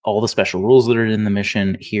all the special rules that are in the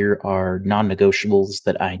mission, here are non-negotiables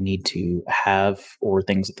that I need to have or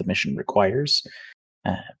things that the mission requires.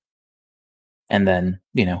 And then,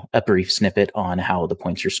 a brief snippet on how the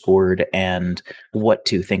points are scored and what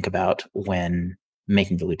to think about when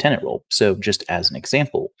making the lieutenant role. So just as an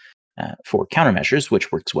example, for countermeasures,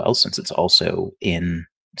 which works well since it's also in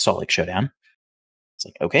Salt Lake Showdown, it's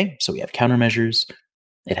like, okay, so we have countermeasures.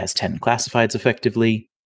 It has 10 classifieds effectively.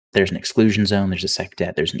 There's an exclusion zone. There's a sec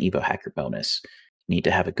det. There's an Evo hacker bonus. You need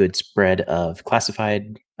to have a good spread of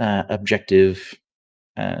classified objective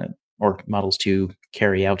or models to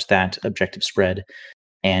carry out that objective spread.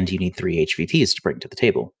 And you need 3 HVTs to bring to the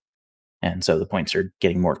table. And so the points are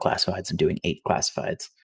getting more classifieds and doing 8 classifieds.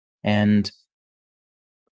 And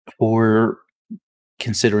for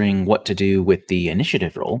considering what to do with the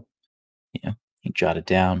initiative roll, you jot it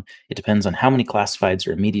down. It depends on how many classifieds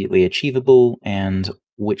are immediately achievable and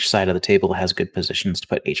which side of the table has good positions to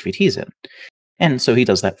put HVTs in. And so he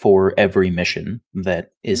does that for every mission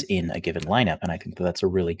that is in a given lineup. And I think that's a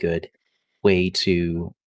really good way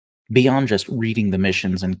to, beyond just reading the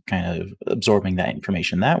missions and kind of absorbing that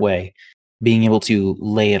information that way, being able to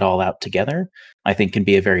lay it all out together, I think can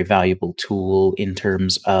be a very valuable tool in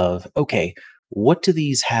terms of, okay, what do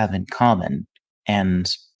these have in common?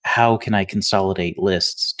 And how can I consolidate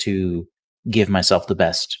lists to give myself the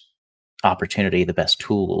best opportunity, the best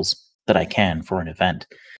tools that I can for an event?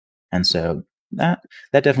 And so that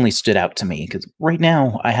definitely stood out to me, because right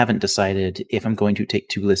now I haven't decided if I'm going to take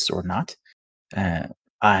 2 lists or not.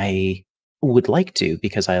 I would like to,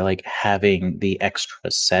 because I like having the extra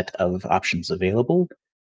set of options available.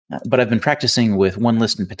 But I've been practicing with one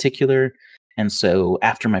list in particular. And so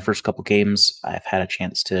after my first couple games, I've had a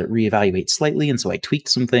chance to reevaluate slightly. And so I tweaked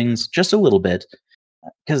some things just a little bit,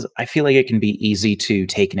 because I feel like it can be easy to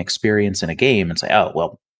take an experience in a game and say, oh,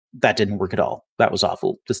 well, that didn't work at all. That was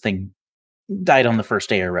awful. This thing died on the first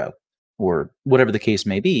ARO, or whatever the case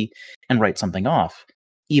may be, and write something off,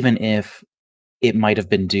 even if it might have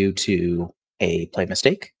been due to a play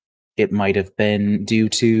mistake. It might have been due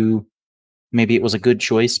to maybe it was a good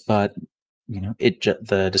choice, but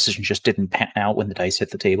the decision just didn't pan out when the dice hit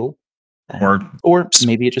the table, or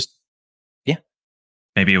maybe it just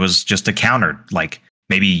maybe it was just a counter. Like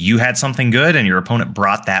maybe you had something good, and your opponent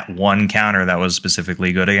brought that one counter that was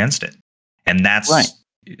specifically good against it, and that's right.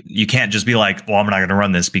 You can't just be like, well, I'm not going to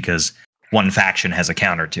run this because one faction has a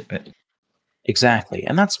counter to it. Exactly.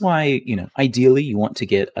 And that's why, ideally you want to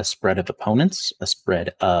get a spread of opponents, a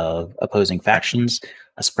spread of opposing factions,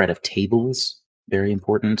 a spread of tables, very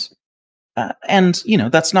important. And,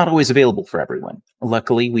 that's not always available for everyone.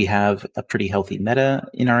 Luckily, we have a pretty healthy meta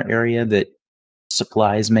in our area that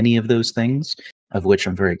supplies many of those things, of which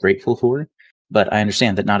I'm very grateful for. But I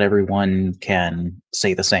understand that not everyone can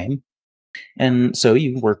say the same. And so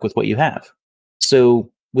you work with what you have. So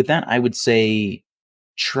with that, I would say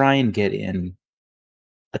try and get in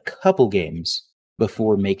a couple games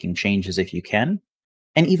before making changes if you can.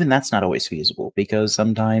 And even that's not always feasible, because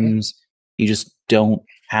sometimes you just don't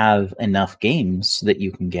have enough games that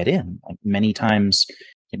you can get in. Like many times,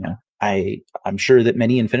 I'm sure that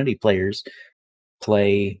many Infinity players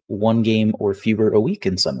play 1 game or fewer a week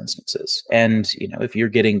in some instances. And, if you're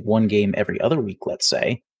getting 1 game every other week, let's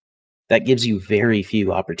say, that gives you very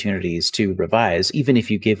few opportunities to revise, even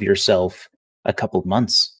if you give yourself a couple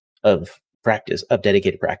months of practice, of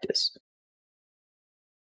dedicated practice.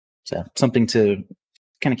 So something to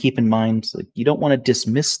kind of keep in mind. Like, you don't want to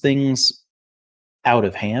dismiss things out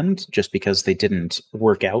of hand just because they didn't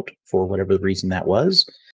work out for whatever the reason that was.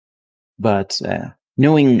 But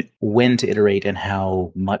knowing when to iterate and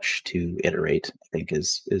how much to iterate, I think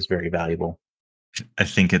is very valuable. I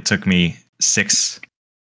think it took me 6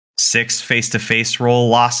 6 face-to-face roll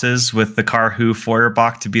losses with the Karhu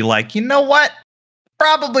Feuerbach to be like, you know what?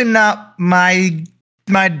 Probably not my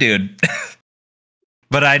dude.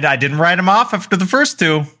 But I didn't write him off after the first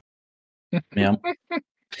 2. Yeah.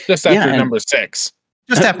 Just after number 6.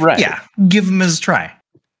 Just after, right. Yeah, give him his try.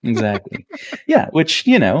 Exactly. Yeah, which,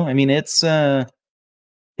 I mean, it's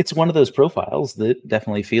one of those profiles that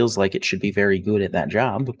definitely feels like it should be very good at that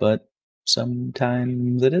job, but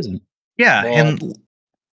sometimes it isn't. Yeah, Well, and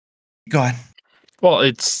go ahead. Well,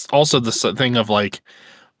 it's also the thing of like,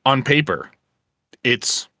 on paper,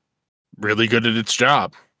 it's really good at its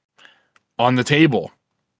job. On the table,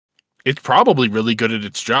 it's probably really good at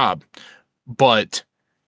its job, but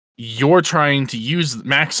you're trying to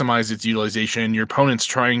maximize its utilization, and your opponent's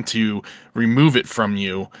trying to remove it from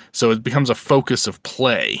you, so it becomes a focus of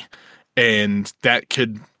play, and that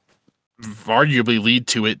could arguably lead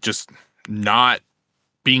to it just not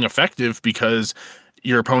being effective because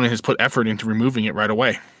your opponent has put effort into removing it right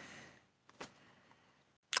away.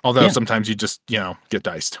 Although sometimes you just, get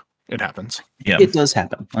diced. It happens. Yeah, it does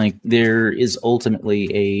happen. Like, there is ultimately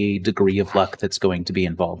a degree of luck that's going to be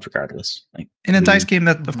involved regardless. Like, in a dice game,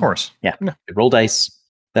 that of course. Yeah. Roll dice.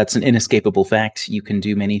 That's an inescapable fact. You can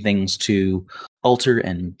do many things to alter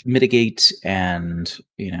and mitigate and,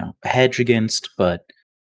 hedge against, but,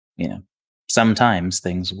 sometimes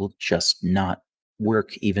things will just not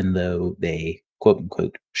work, even though they, quote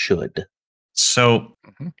unquote, should. So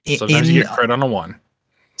sometimes you get crit on a 1.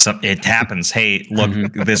 So it happens. Hey,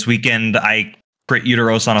 look, this weekend I crit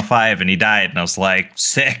Uteros on a 5 and he died, and I was like,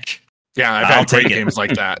 sick. Yeah, I've had crit games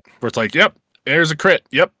like that where it's like, yep, there's a crit.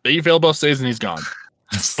 Yep, you fail both saves and he's gone.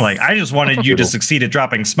 It's like, I just wanted you to succeed at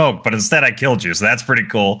dropping smoke, but instead I killed you. So that's pretty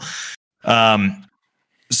cool.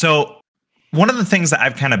 So one of the things that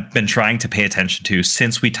I've kind of been trying to pay attention to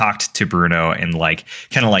since we talked to Bruno, and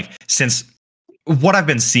since what I've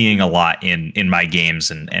been seeing a lot in my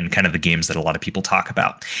games and kind of the games that a lot of people talk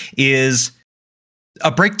about, is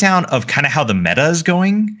a breakdown of kind of how the meta is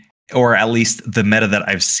going, or at least the meta that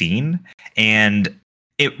I've seen. And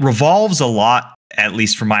it revolves a lot, at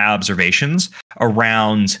least from my observations,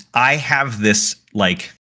 around I have this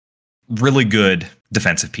like really good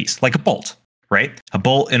defensive piece, like a bolt, right? A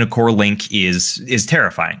bolt in a core link is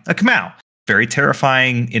terrifying. A Kamau, very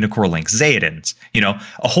terrifying in a core link. Zaydens,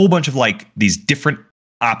 a whole bunch of like these different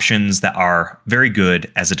options that are very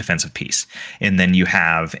good as a defensive piece. And then you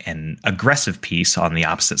have an aggressive piece on the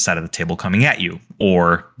opposite side of the table coming at you,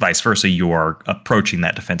 or vice versa. You are approaching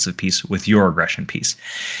that defensive piece with your aggression piece.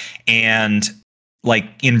 And like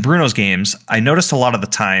in Bruno's games, I noticed a lot of the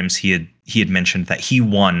times he had mentioned that he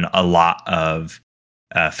won a lot of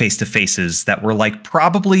face-to-faces that were like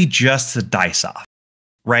probably just a dice off,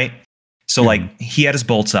 right? So like he had his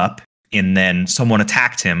bolts up, and then someone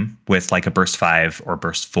attacked him with like a burst 5 or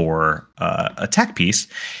burst 4 attack piece,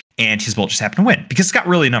 and his bolt just happened to win because it's got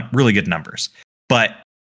really good numbers. But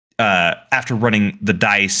after running the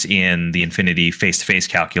dice in the Infinity face-to-face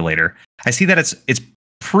calculator, I see that it's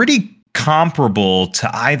pretty comparable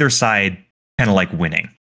to either side, kind of like winning.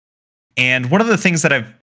 And one of the things that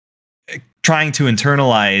I've trying to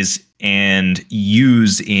internalize and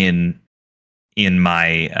use in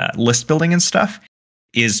my list building and stuff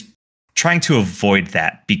is trying to avoid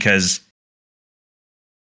that, because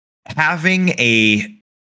having a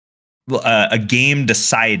game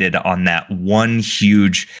decided on that one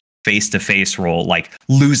huge face-to-face roll, like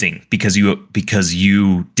losing because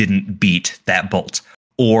you didn't beat that bolt,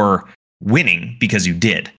 or winning because you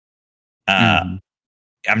did. I'm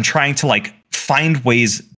trying to like find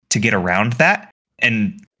ways to get around that,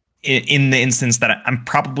 and in the instance that I'm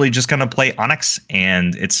probably just going to play Onyx,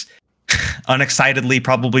 and it's unexcitedly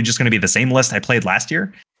probably just going to be the same list I played last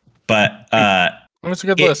year. But it's a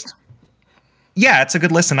good list. Yeah, it's a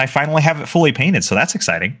good list, and I finally have it fully painted, so that's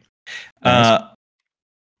exciting. Nice.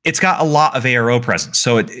 It's got a lot of ARO presence,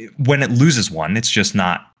 so when it loses one, it's just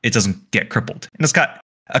not. It doesn't get crippled, and it's got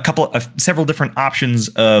several different options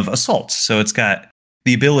of assaults, so it's got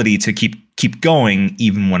the ability to keep going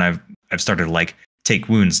even when I've started to like take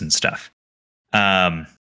wounds and stuff. And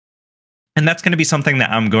that's going to be something that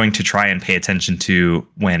I'm going to try and pay attention to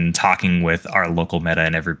when talking with our local meta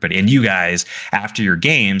and everybody and you guys after your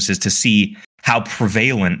games, is to see how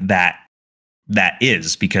prevalent that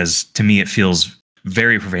is, because to me it feels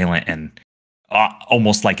very prevalent and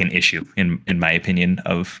almost like an issue in my opinion,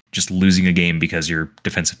 of just losing a game because your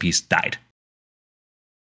defensive piece died.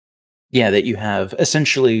 Yeah, that you have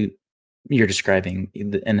essentially, you're describing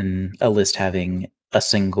in a list having a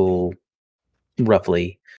single,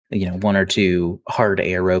 roughly, 1 or 2 hard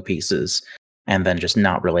ARO pieces, and then just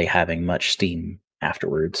not really having much steam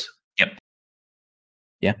afterwards. Yep.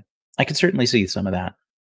 Yeah. I could certainly see some of that.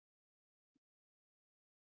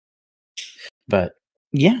 But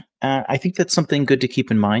yeah, I think that's something good to keep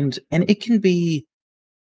in mind. And it can be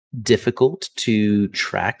difficult to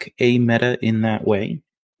track a meta in that way.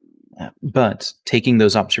 But taking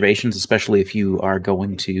those observations, especially if you are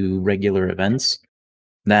going to regular events,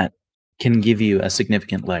 that can give you a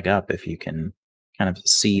significant leg up if you can kind of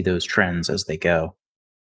see those trends as they go.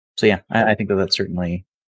 So yeah, I think that that's certainly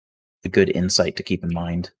a good insight to keep in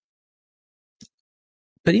mind.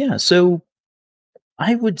 But yeah, so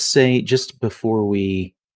I would say just before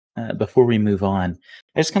we move on,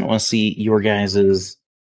 I just kind of want to see your guys's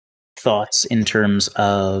thoughts in terms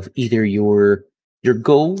of either your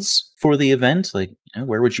goals for the event, like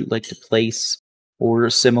where would you like to place,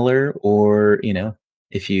 or similar, or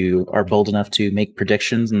if you are bold enough to make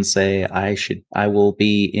predictions and say I will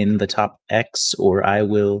be in the top X, or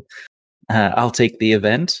I'll take the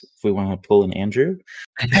event. If we want to pull an Andrew,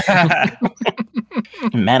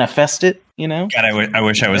 manifest it, God, I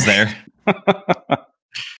wish I was there.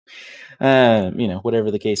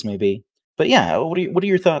 Whatever the case may be. But yeah, what are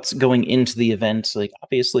your thoughts going into the event? Like,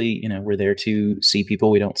 obviously, we're there to see people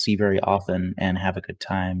we don't see very often and have a good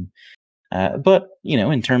time. But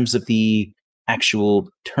in terms of the actual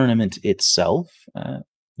tournament itself,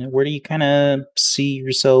 where do you kind of see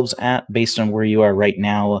yourselves at based on where you are right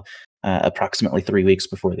now, approximately 3 weeks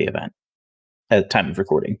before the event, at the time of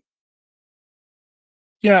recording?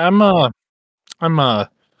 Yeah, I'm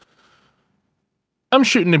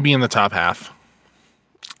shooting to be in the top half.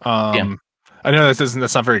 Yeah. I know that's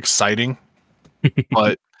not very exciting,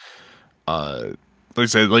 but like I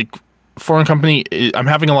said, like Foreign Company, I'm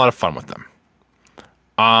having a lot of fun with them.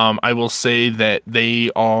 I will say that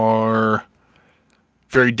they are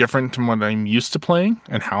very different from what I'm used to playing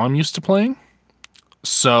and how I'm used to playing.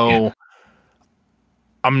 So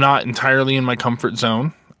I'm not entirely in my comfort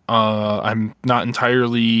zone. I'm not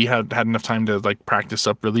entirely had enough time to like practice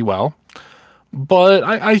up really well. But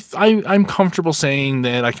I'm comfortable saying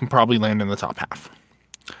that I can probably land in the top half.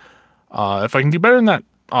 If I can do better than that,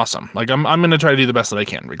 awesome. Like I'm going to try to do the best that I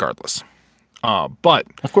can, regardless. But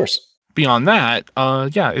of course, beyond that,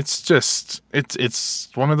 it's just it's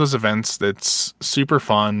one of those events that's super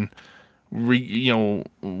fun. Win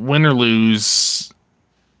or lose,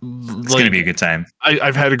 it's going to be a good time.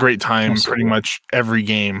 I've had a great time pretty much every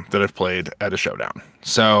game that I've played at a showdown.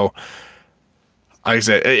 So. Like I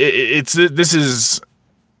said, this is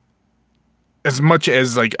as much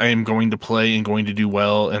as like I am going to play and going to do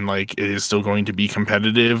well, and like it is still going to be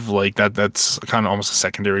competitive. Like that's kind of almost a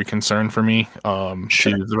secondary concern for me.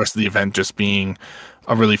 Sure. To the rest of the event just being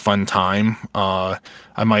a really fun time. I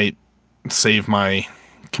might save my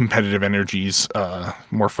competitive energies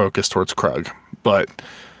more focused towards Krug, but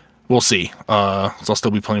we'll see. So I'll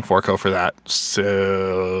still be playing Forco for that.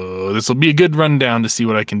 So this will be a good rundown to see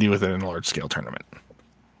what I can do with it in a large scale tournament.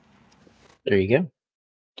 There you go.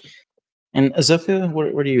 And Azoka, what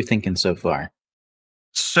are you thinking so far?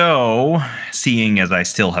 So, seeing as I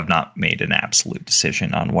still have not made an absolute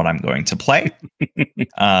decision on what I'm going to play,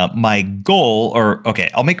 my goal,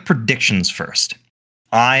 I'll make predictions first.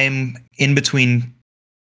 I'm in between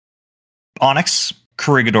Onyx,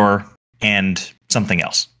 Corregidor, and something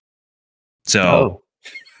else. So,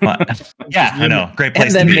 yeah, I know. Great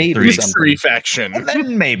place to be. Mystery faction. And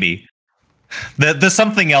then maybe. The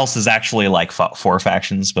something else is actually like 4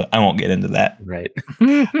 factions, but I won't get into that. Right.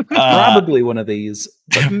 Probably one of these.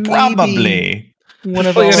 Probably one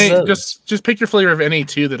of those. Just pick your flavor of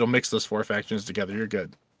NA2 that'll mix those 4 factions together. You're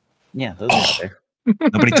good. Yeah, those are there.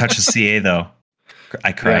 Nobody touches CA though.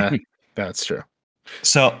 I cry. Yeah, that's true.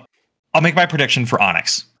 So I'll make my prediction for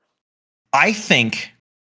Onyx. I think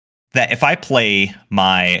that if I play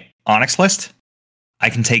my Onyx list, I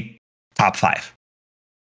can take top 5.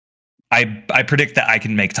 I predict that I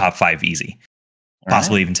can make top 5 easy.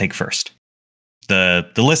 Possibly even take first.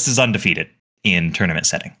 The list is undefeated in tournament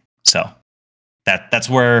setting. So that's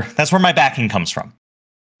where my backing comes from.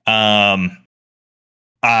 My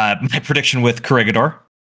prediction with Corregidor,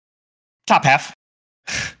 top half.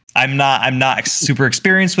 I'm not super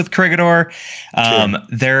experienced with Corregidor.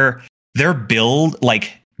 Their build,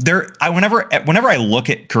 like whenever I look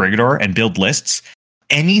at Corregidor and build lists,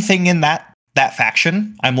 anything in that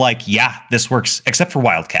faction, I'm like, yeah, this works, except for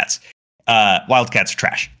Wildcats. Wildcats are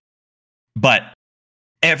trash. But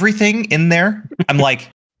everything in there, I'm like,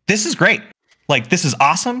 this is great. Like, this is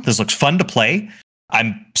awesome. This looks fun to play.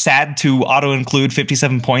 I'm sad to auto-include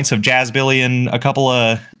 57 points of Jazz Billy and a couple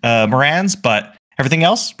of Morans, but everything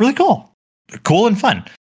else, really cool. Cool and fun.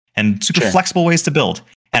 And super flexible ways to build.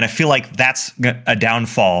 And I feel like that's a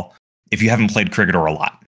downfall if you haven't played Corregidor a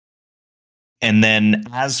lot. And then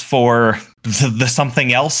as for the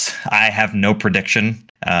something else, I have no prediction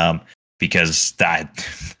because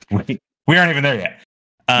we aren't even there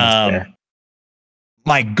yet.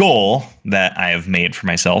 My goal that I have made for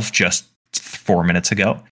myself just 4 minutes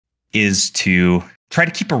ago is to try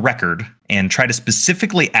to keep a record and try to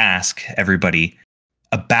specifically ask everybody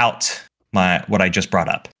about what I just brought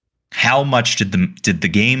up. How much did the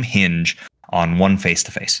game hinge on one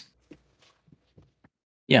face-to-face?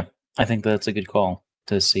 Yeah, I think that's a good call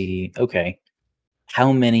to see, okay,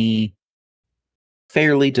 how many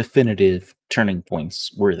fairly definitive turning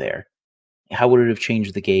points were there? How would it have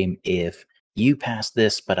changed the game if you passed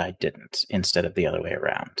this, but I didn't, instead of the other way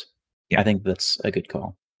around? Yeah. I think that's a good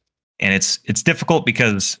call. And it's difficult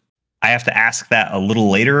because I have to ask that a little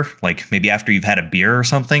later, like maybe after you've had a beer or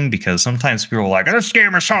something, because sometimes people are like, this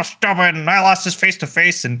game is so stupid and I lost this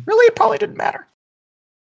face-to-face, and really it probably didn't matter.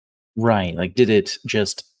 Right. Like, did it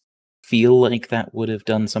just feel like that would have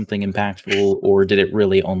done something impactful, or did it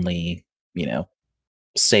really only,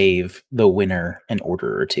 save the winner an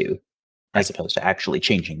order or two, as opposed to actually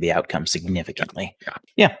changing the outcome significantly?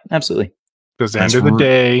 Yeah, absolutely. Because at the end of the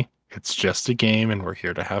day, it's just a game and we're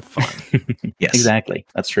here to have fun. Yes. Exactly.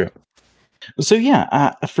 That's true. So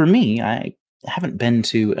yeah, for me, I haven't been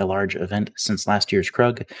to a large event since last year's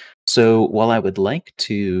Krug. So while I would like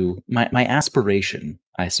to, my aspiration,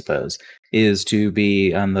 I suppose, is to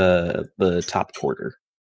be on the top quarter.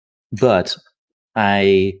 But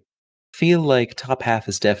I feel like top half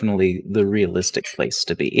is definitely the realistic place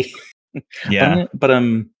to be. Yeah. But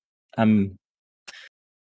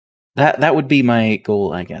that would be my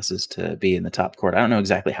goal, I guess, is to be in the top quarter. I don't know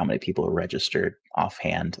exactly how many people are registered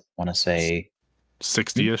offhand. I want to say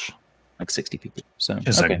 60-ish. Like 60 people. So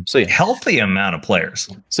a healthy amount of players.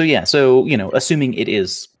 So assuming it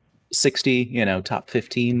is 60, top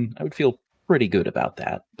 15, I would feel pretty good about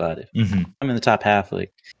that. But if I'm in the top half,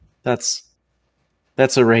 like that's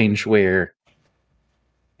a range where,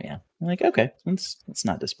 I'm like, okay, that's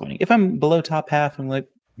not disappointing. If I'm below top half, I'm like,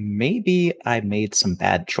 maybe I made some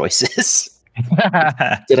bad choices.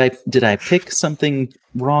 Did I pick something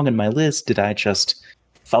wrong in my list? Did I just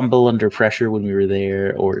fumble under pressure when we were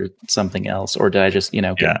there, or something else? Or did I just,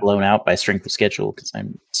 get blown out by strength of schedule? Because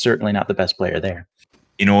I'm certainly not the best player there.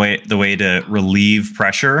 The way to relieve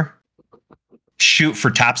pressure, shoot for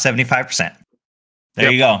top 75%. There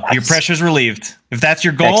you go. Your pressure's relieved. If that's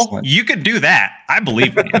your goal, you could do that. I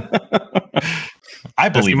believe in you. I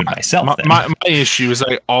believe in myself. My issue is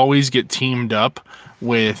I always get teamed up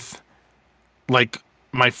with like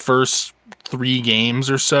my first 3 games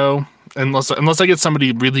or so. Unless I get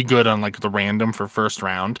somebody really good on like the random for first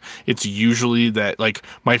round, it's usually that like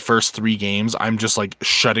my first 3 games, I'm just like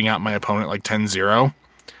shutting out my opponent like 10-0.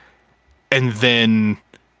 And then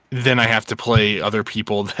I have to play other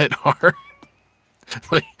people that are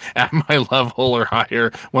like at my level or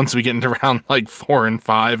higher once we get into round like 4 and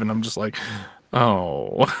 5. And I'm just like,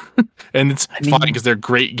 oh, and it's fine because they're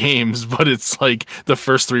great games, but it's like the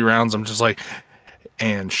first 3 rounds, I'm just like,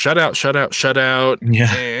 and shut out.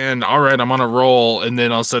 Yeah. And all right, I'm on a roll. And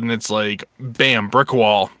then all of a sudden it's like, bam, brick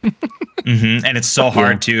wall. And it's so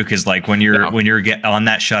hard too, because like when you're on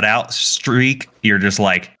that shutout streak, you're just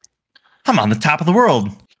like, I'm on the top of the world.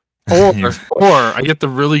 Or I get the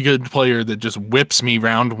really good player that just whips me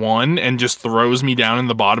round 1 and just throws me down in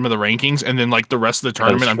the bottom of the rankings, and then like the rest of the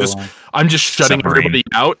tournament, I'm just shutting everybody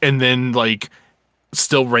out, and then like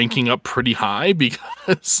still ranking up pretty high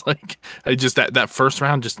because like I just that first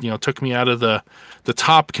round just took me out of the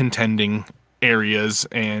top contending areas,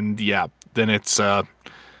 and then it's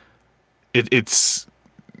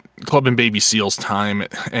Club and Baby Seals time,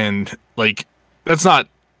 and like that's not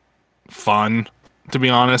fun, to be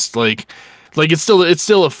honest. Like it's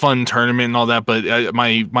still a fun tournament and all that, but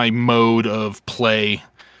my mode of play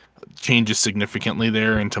changes significantly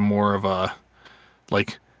there into more of a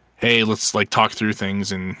like, hey, let's like talk through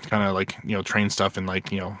things and kind of like train stuff, and like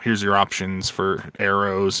here's your options for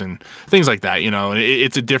arrows and things like that.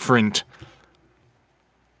 It's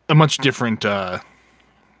a much different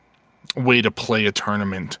way to play a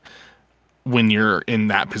tournament when you're in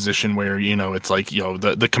that position where it's like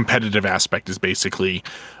the competitive aspect is basically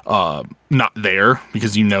not there,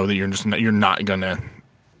 because that you're not gonna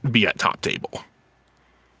be at top table.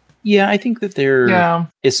 Yeah, I think that there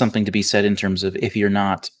is something to be said in terms of if you're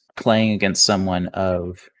not playing against someone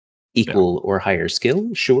of equal or higher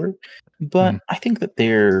skill, sure, but I think that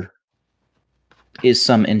there is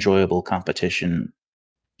some enjoyable competition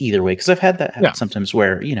either way, because I've had that happen sometimes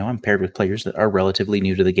where I'm paired with players that are relatively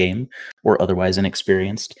new to the game or otherwise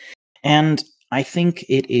inexperienced, and I think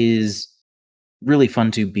it is really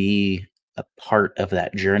fun to be a part of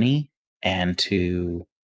that journey and to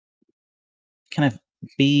kind of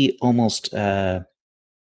be almost a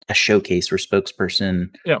showcase or spokesperson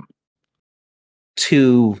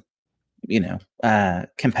to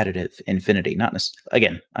competitive Infinity. Not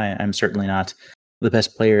again, I'm certainly not the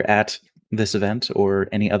best player at this event or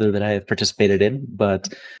any other that I have participated in, but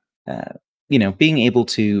being able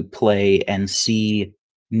to play and see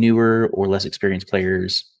newer or less experienced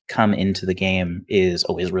players come into the game is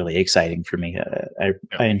always really exciting for me.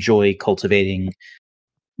 I enjoy cultivating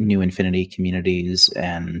new Infinity communities,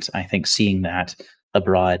 and I think seeing that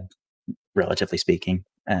abroad, relatively speaking,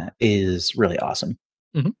 is really awesome.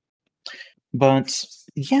 Mm-hmm. But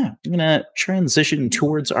yeah, I'm going to transition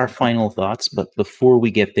towards our final thoughts. But before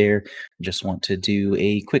we get there, I just want to do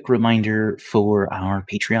a quick reminder for our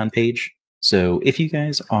Patreon page. So if you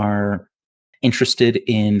guys are interested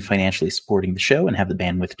in financially supporting the show and have the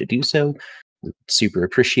bandwidth to do so, super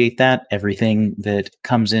appreciate that. Everything that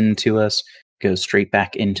comes into us goes straight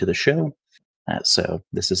back into the show. So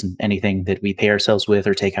this isn't anything that we pay ourselves with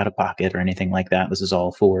or take out of pocket or anything like that. This is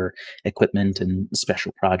all for equipment and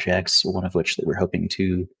special projects, one of which that we're hoping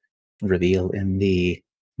to reveal in the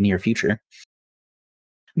near future.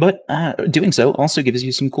 But doing so also gives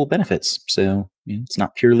you some cool benefits. So it's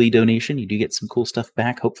not purely donation. You do get some cool stuff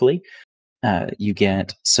back, hopefully. You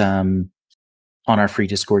get some, on our free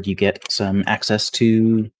Discord, you get some access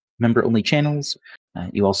to member-only channels.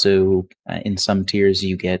 You also, in some tiers,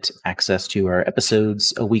 you get access to our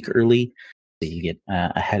episodes a week early. So you get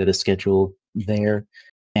ahead of the schedule there.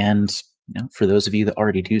 And for those of you that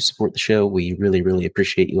already do support the show, we really, really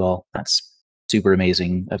appreciate you all. That's super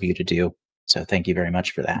amazing of you to do. So thank you very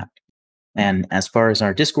much for that. And as far as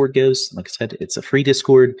our Discord goes, like I said, it's a free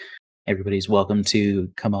Discord. Everybody's welcome to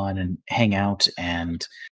come on and hang out and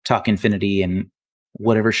talk Infinity in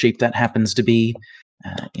whatever shape that happens to be.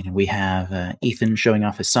 We have Ethan showing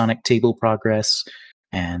off his Sonic table progress,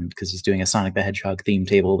 and because he's doing a Sonic the Hedgehog theme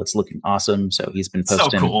table that's looking awesome. So he's been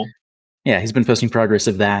posting. So cool. Yeah, he's been posting progress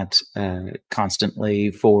of that constantly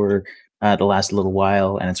for the last little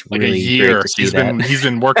while, and it's like really a year. great to see He's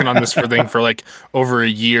been working on this thing for like over a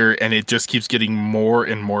year, and it just keeps getting more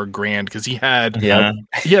and more grand because he had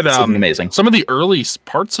amazing. Some of the early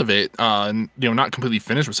parts of it, not completely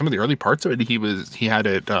finished, but some of the early parts of it he had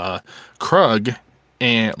it Krug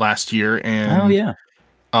and last year, and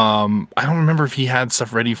I don't remember if he had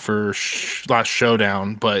stuff ready for last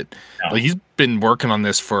showdown, but he's been working on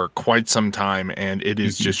this for quite some time, and it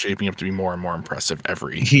is just shaping up to be more and more impressive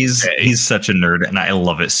every day. He's such a nerd, and I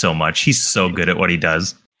love it so much. He's so good at what he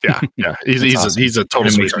does. Yeah. He's awesome. He's a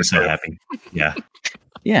total It makes sweetheart. me so happy. Yeah.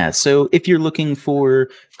 Yeah. So if you're looking for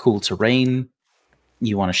cool terrain,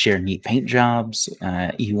 you want to share neat paint jobs,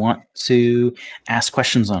 you want to ask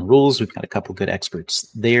questions on rules, we've got a couple good experts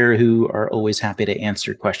there who are always happy to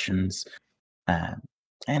answer questions.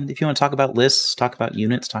 And if you want to talk about lists, talk about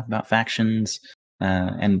units, talk about factions,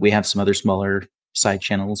 and we have some other smaller side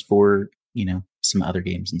channels for, some other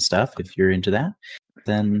games and stuff. If you're into that,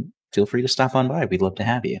 then feel free to stop on by. We'd love to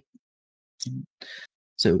have you.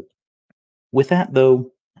 So with that,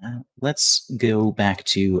 though, let's go back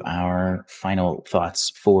to our final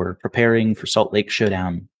thoughts for preparing for Salt Lake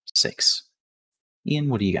Showdown 6. Ian,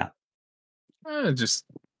 what do you got? Just,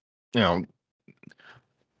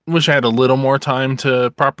 wish I had a little more time to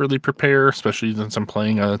properly prepare, especially since I'm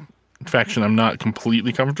playing a faction I'm not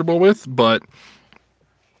completely comfortable with. But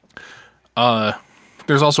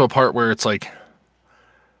there's also a part where it's like,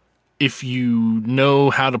 if you know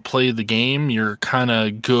how to play the game, you're kind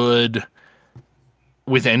of good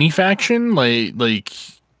with any faction. Like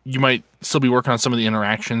you might still be working on some of the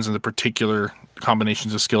interactions and the particular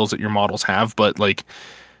combinations of skills that your models have, but like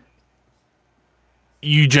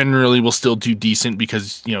you generally will still do decent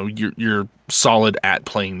because you're solid at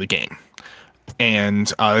playing the game.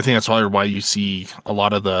 And I think that's why you see a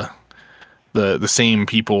lot of the same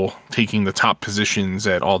people taking the top positions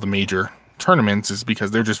at all the major tournaments, is because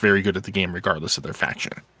they're just very good at the game regardless of their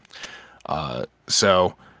faction.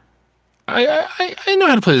 So I know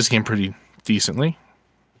how to play this game pretty decently.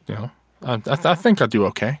 I think I'll do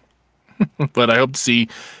okay. But I hope to see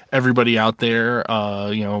everybody out there,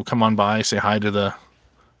 come on by, say hi to the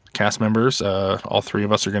cast members. All three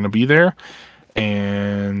of us are going to be there.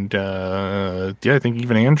 And I think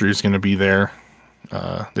even Andrew's going to be there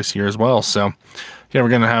this year as well. So we're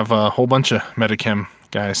going to have a whole bunch of Metachem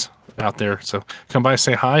guys out there. So come by,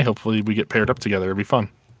 say hi. Hopefully we get paired up together. It'll be fun.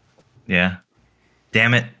 Yeah.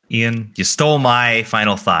 Damn it, Ian. You stole my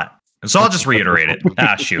final thought. So I'll just reiterate it.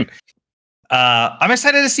 Shoot. I'm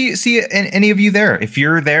excited to see any of you there. If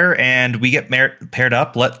you're there and we get paired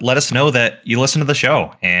up, let us know that you listen to the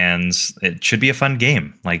show, and it should be a fun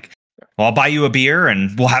game. Like, well, I'll buy you a beer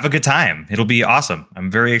and we'll have a good time. It'll be awesome.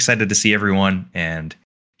 I'm very excited to see everyone and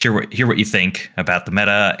hear what you think about the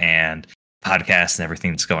meta and podcasts and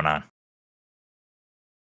everything that's going on.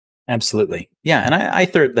 Absolutely. Yeah, and I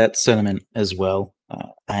third that sentiment as well.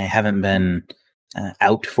 I haven't been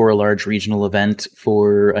out for a large regional event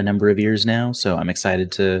for a number of years now, so I'm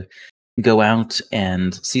excited to go out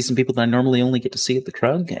and see some people that I normally only get to see at the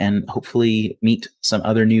Krug and hopefully meet some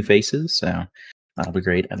other new faces. So that'll be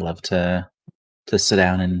great. I'd love to sit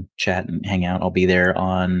down and chat and hang out. I'll be there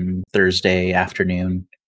on Thursday afternoon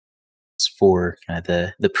for kind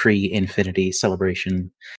of the pre-Infinity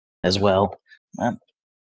celebration as well.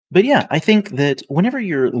 But yeah, I think that whenever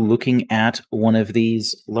you're looking at one of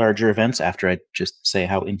these larger events, after I just say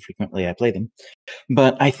how infrequently I play them,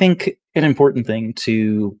 but I think an important thing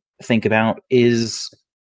to think about is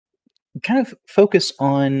kind of focus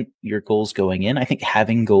on your goals going in. I think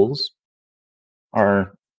having goals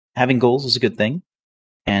is a good thing,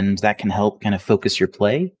 and that can help kind of focus your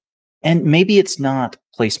play. And maybe it's not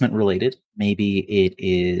placement related. Maybe it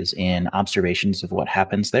is in observations of what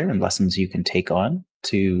happens there and lessons you can take on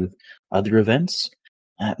to other events.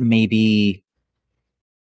 Maybe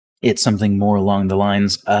it's something more along the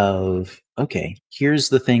lines of, okay, here's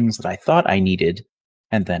the things that I thought I needed,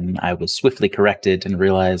 and then I was swiftly corrected and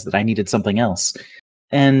realized that I needed something else.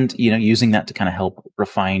 And, using that to kind of help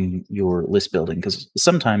refine your list building, because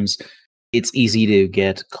sometimes it's easy to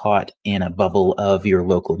get caught in a bubble of your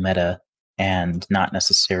local meta and not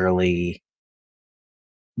necessarily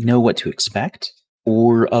know what to expect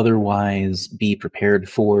or otherwise be prepared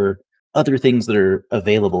for other things that are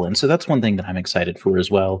available. And so that's one thing that I'm excited for as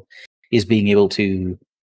well, is being able to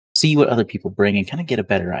see what other people bring and kind of get a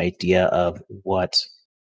better idea of what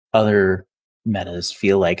other metas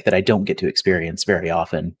feel like that I don't get to experience very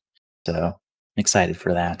often. So I'm excited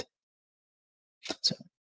for that. So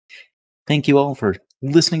thank you all for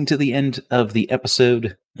listening to the end of the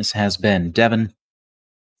episode. This has been Devin,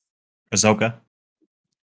 Azoka,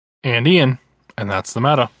 and Ian, and that's the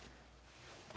meta.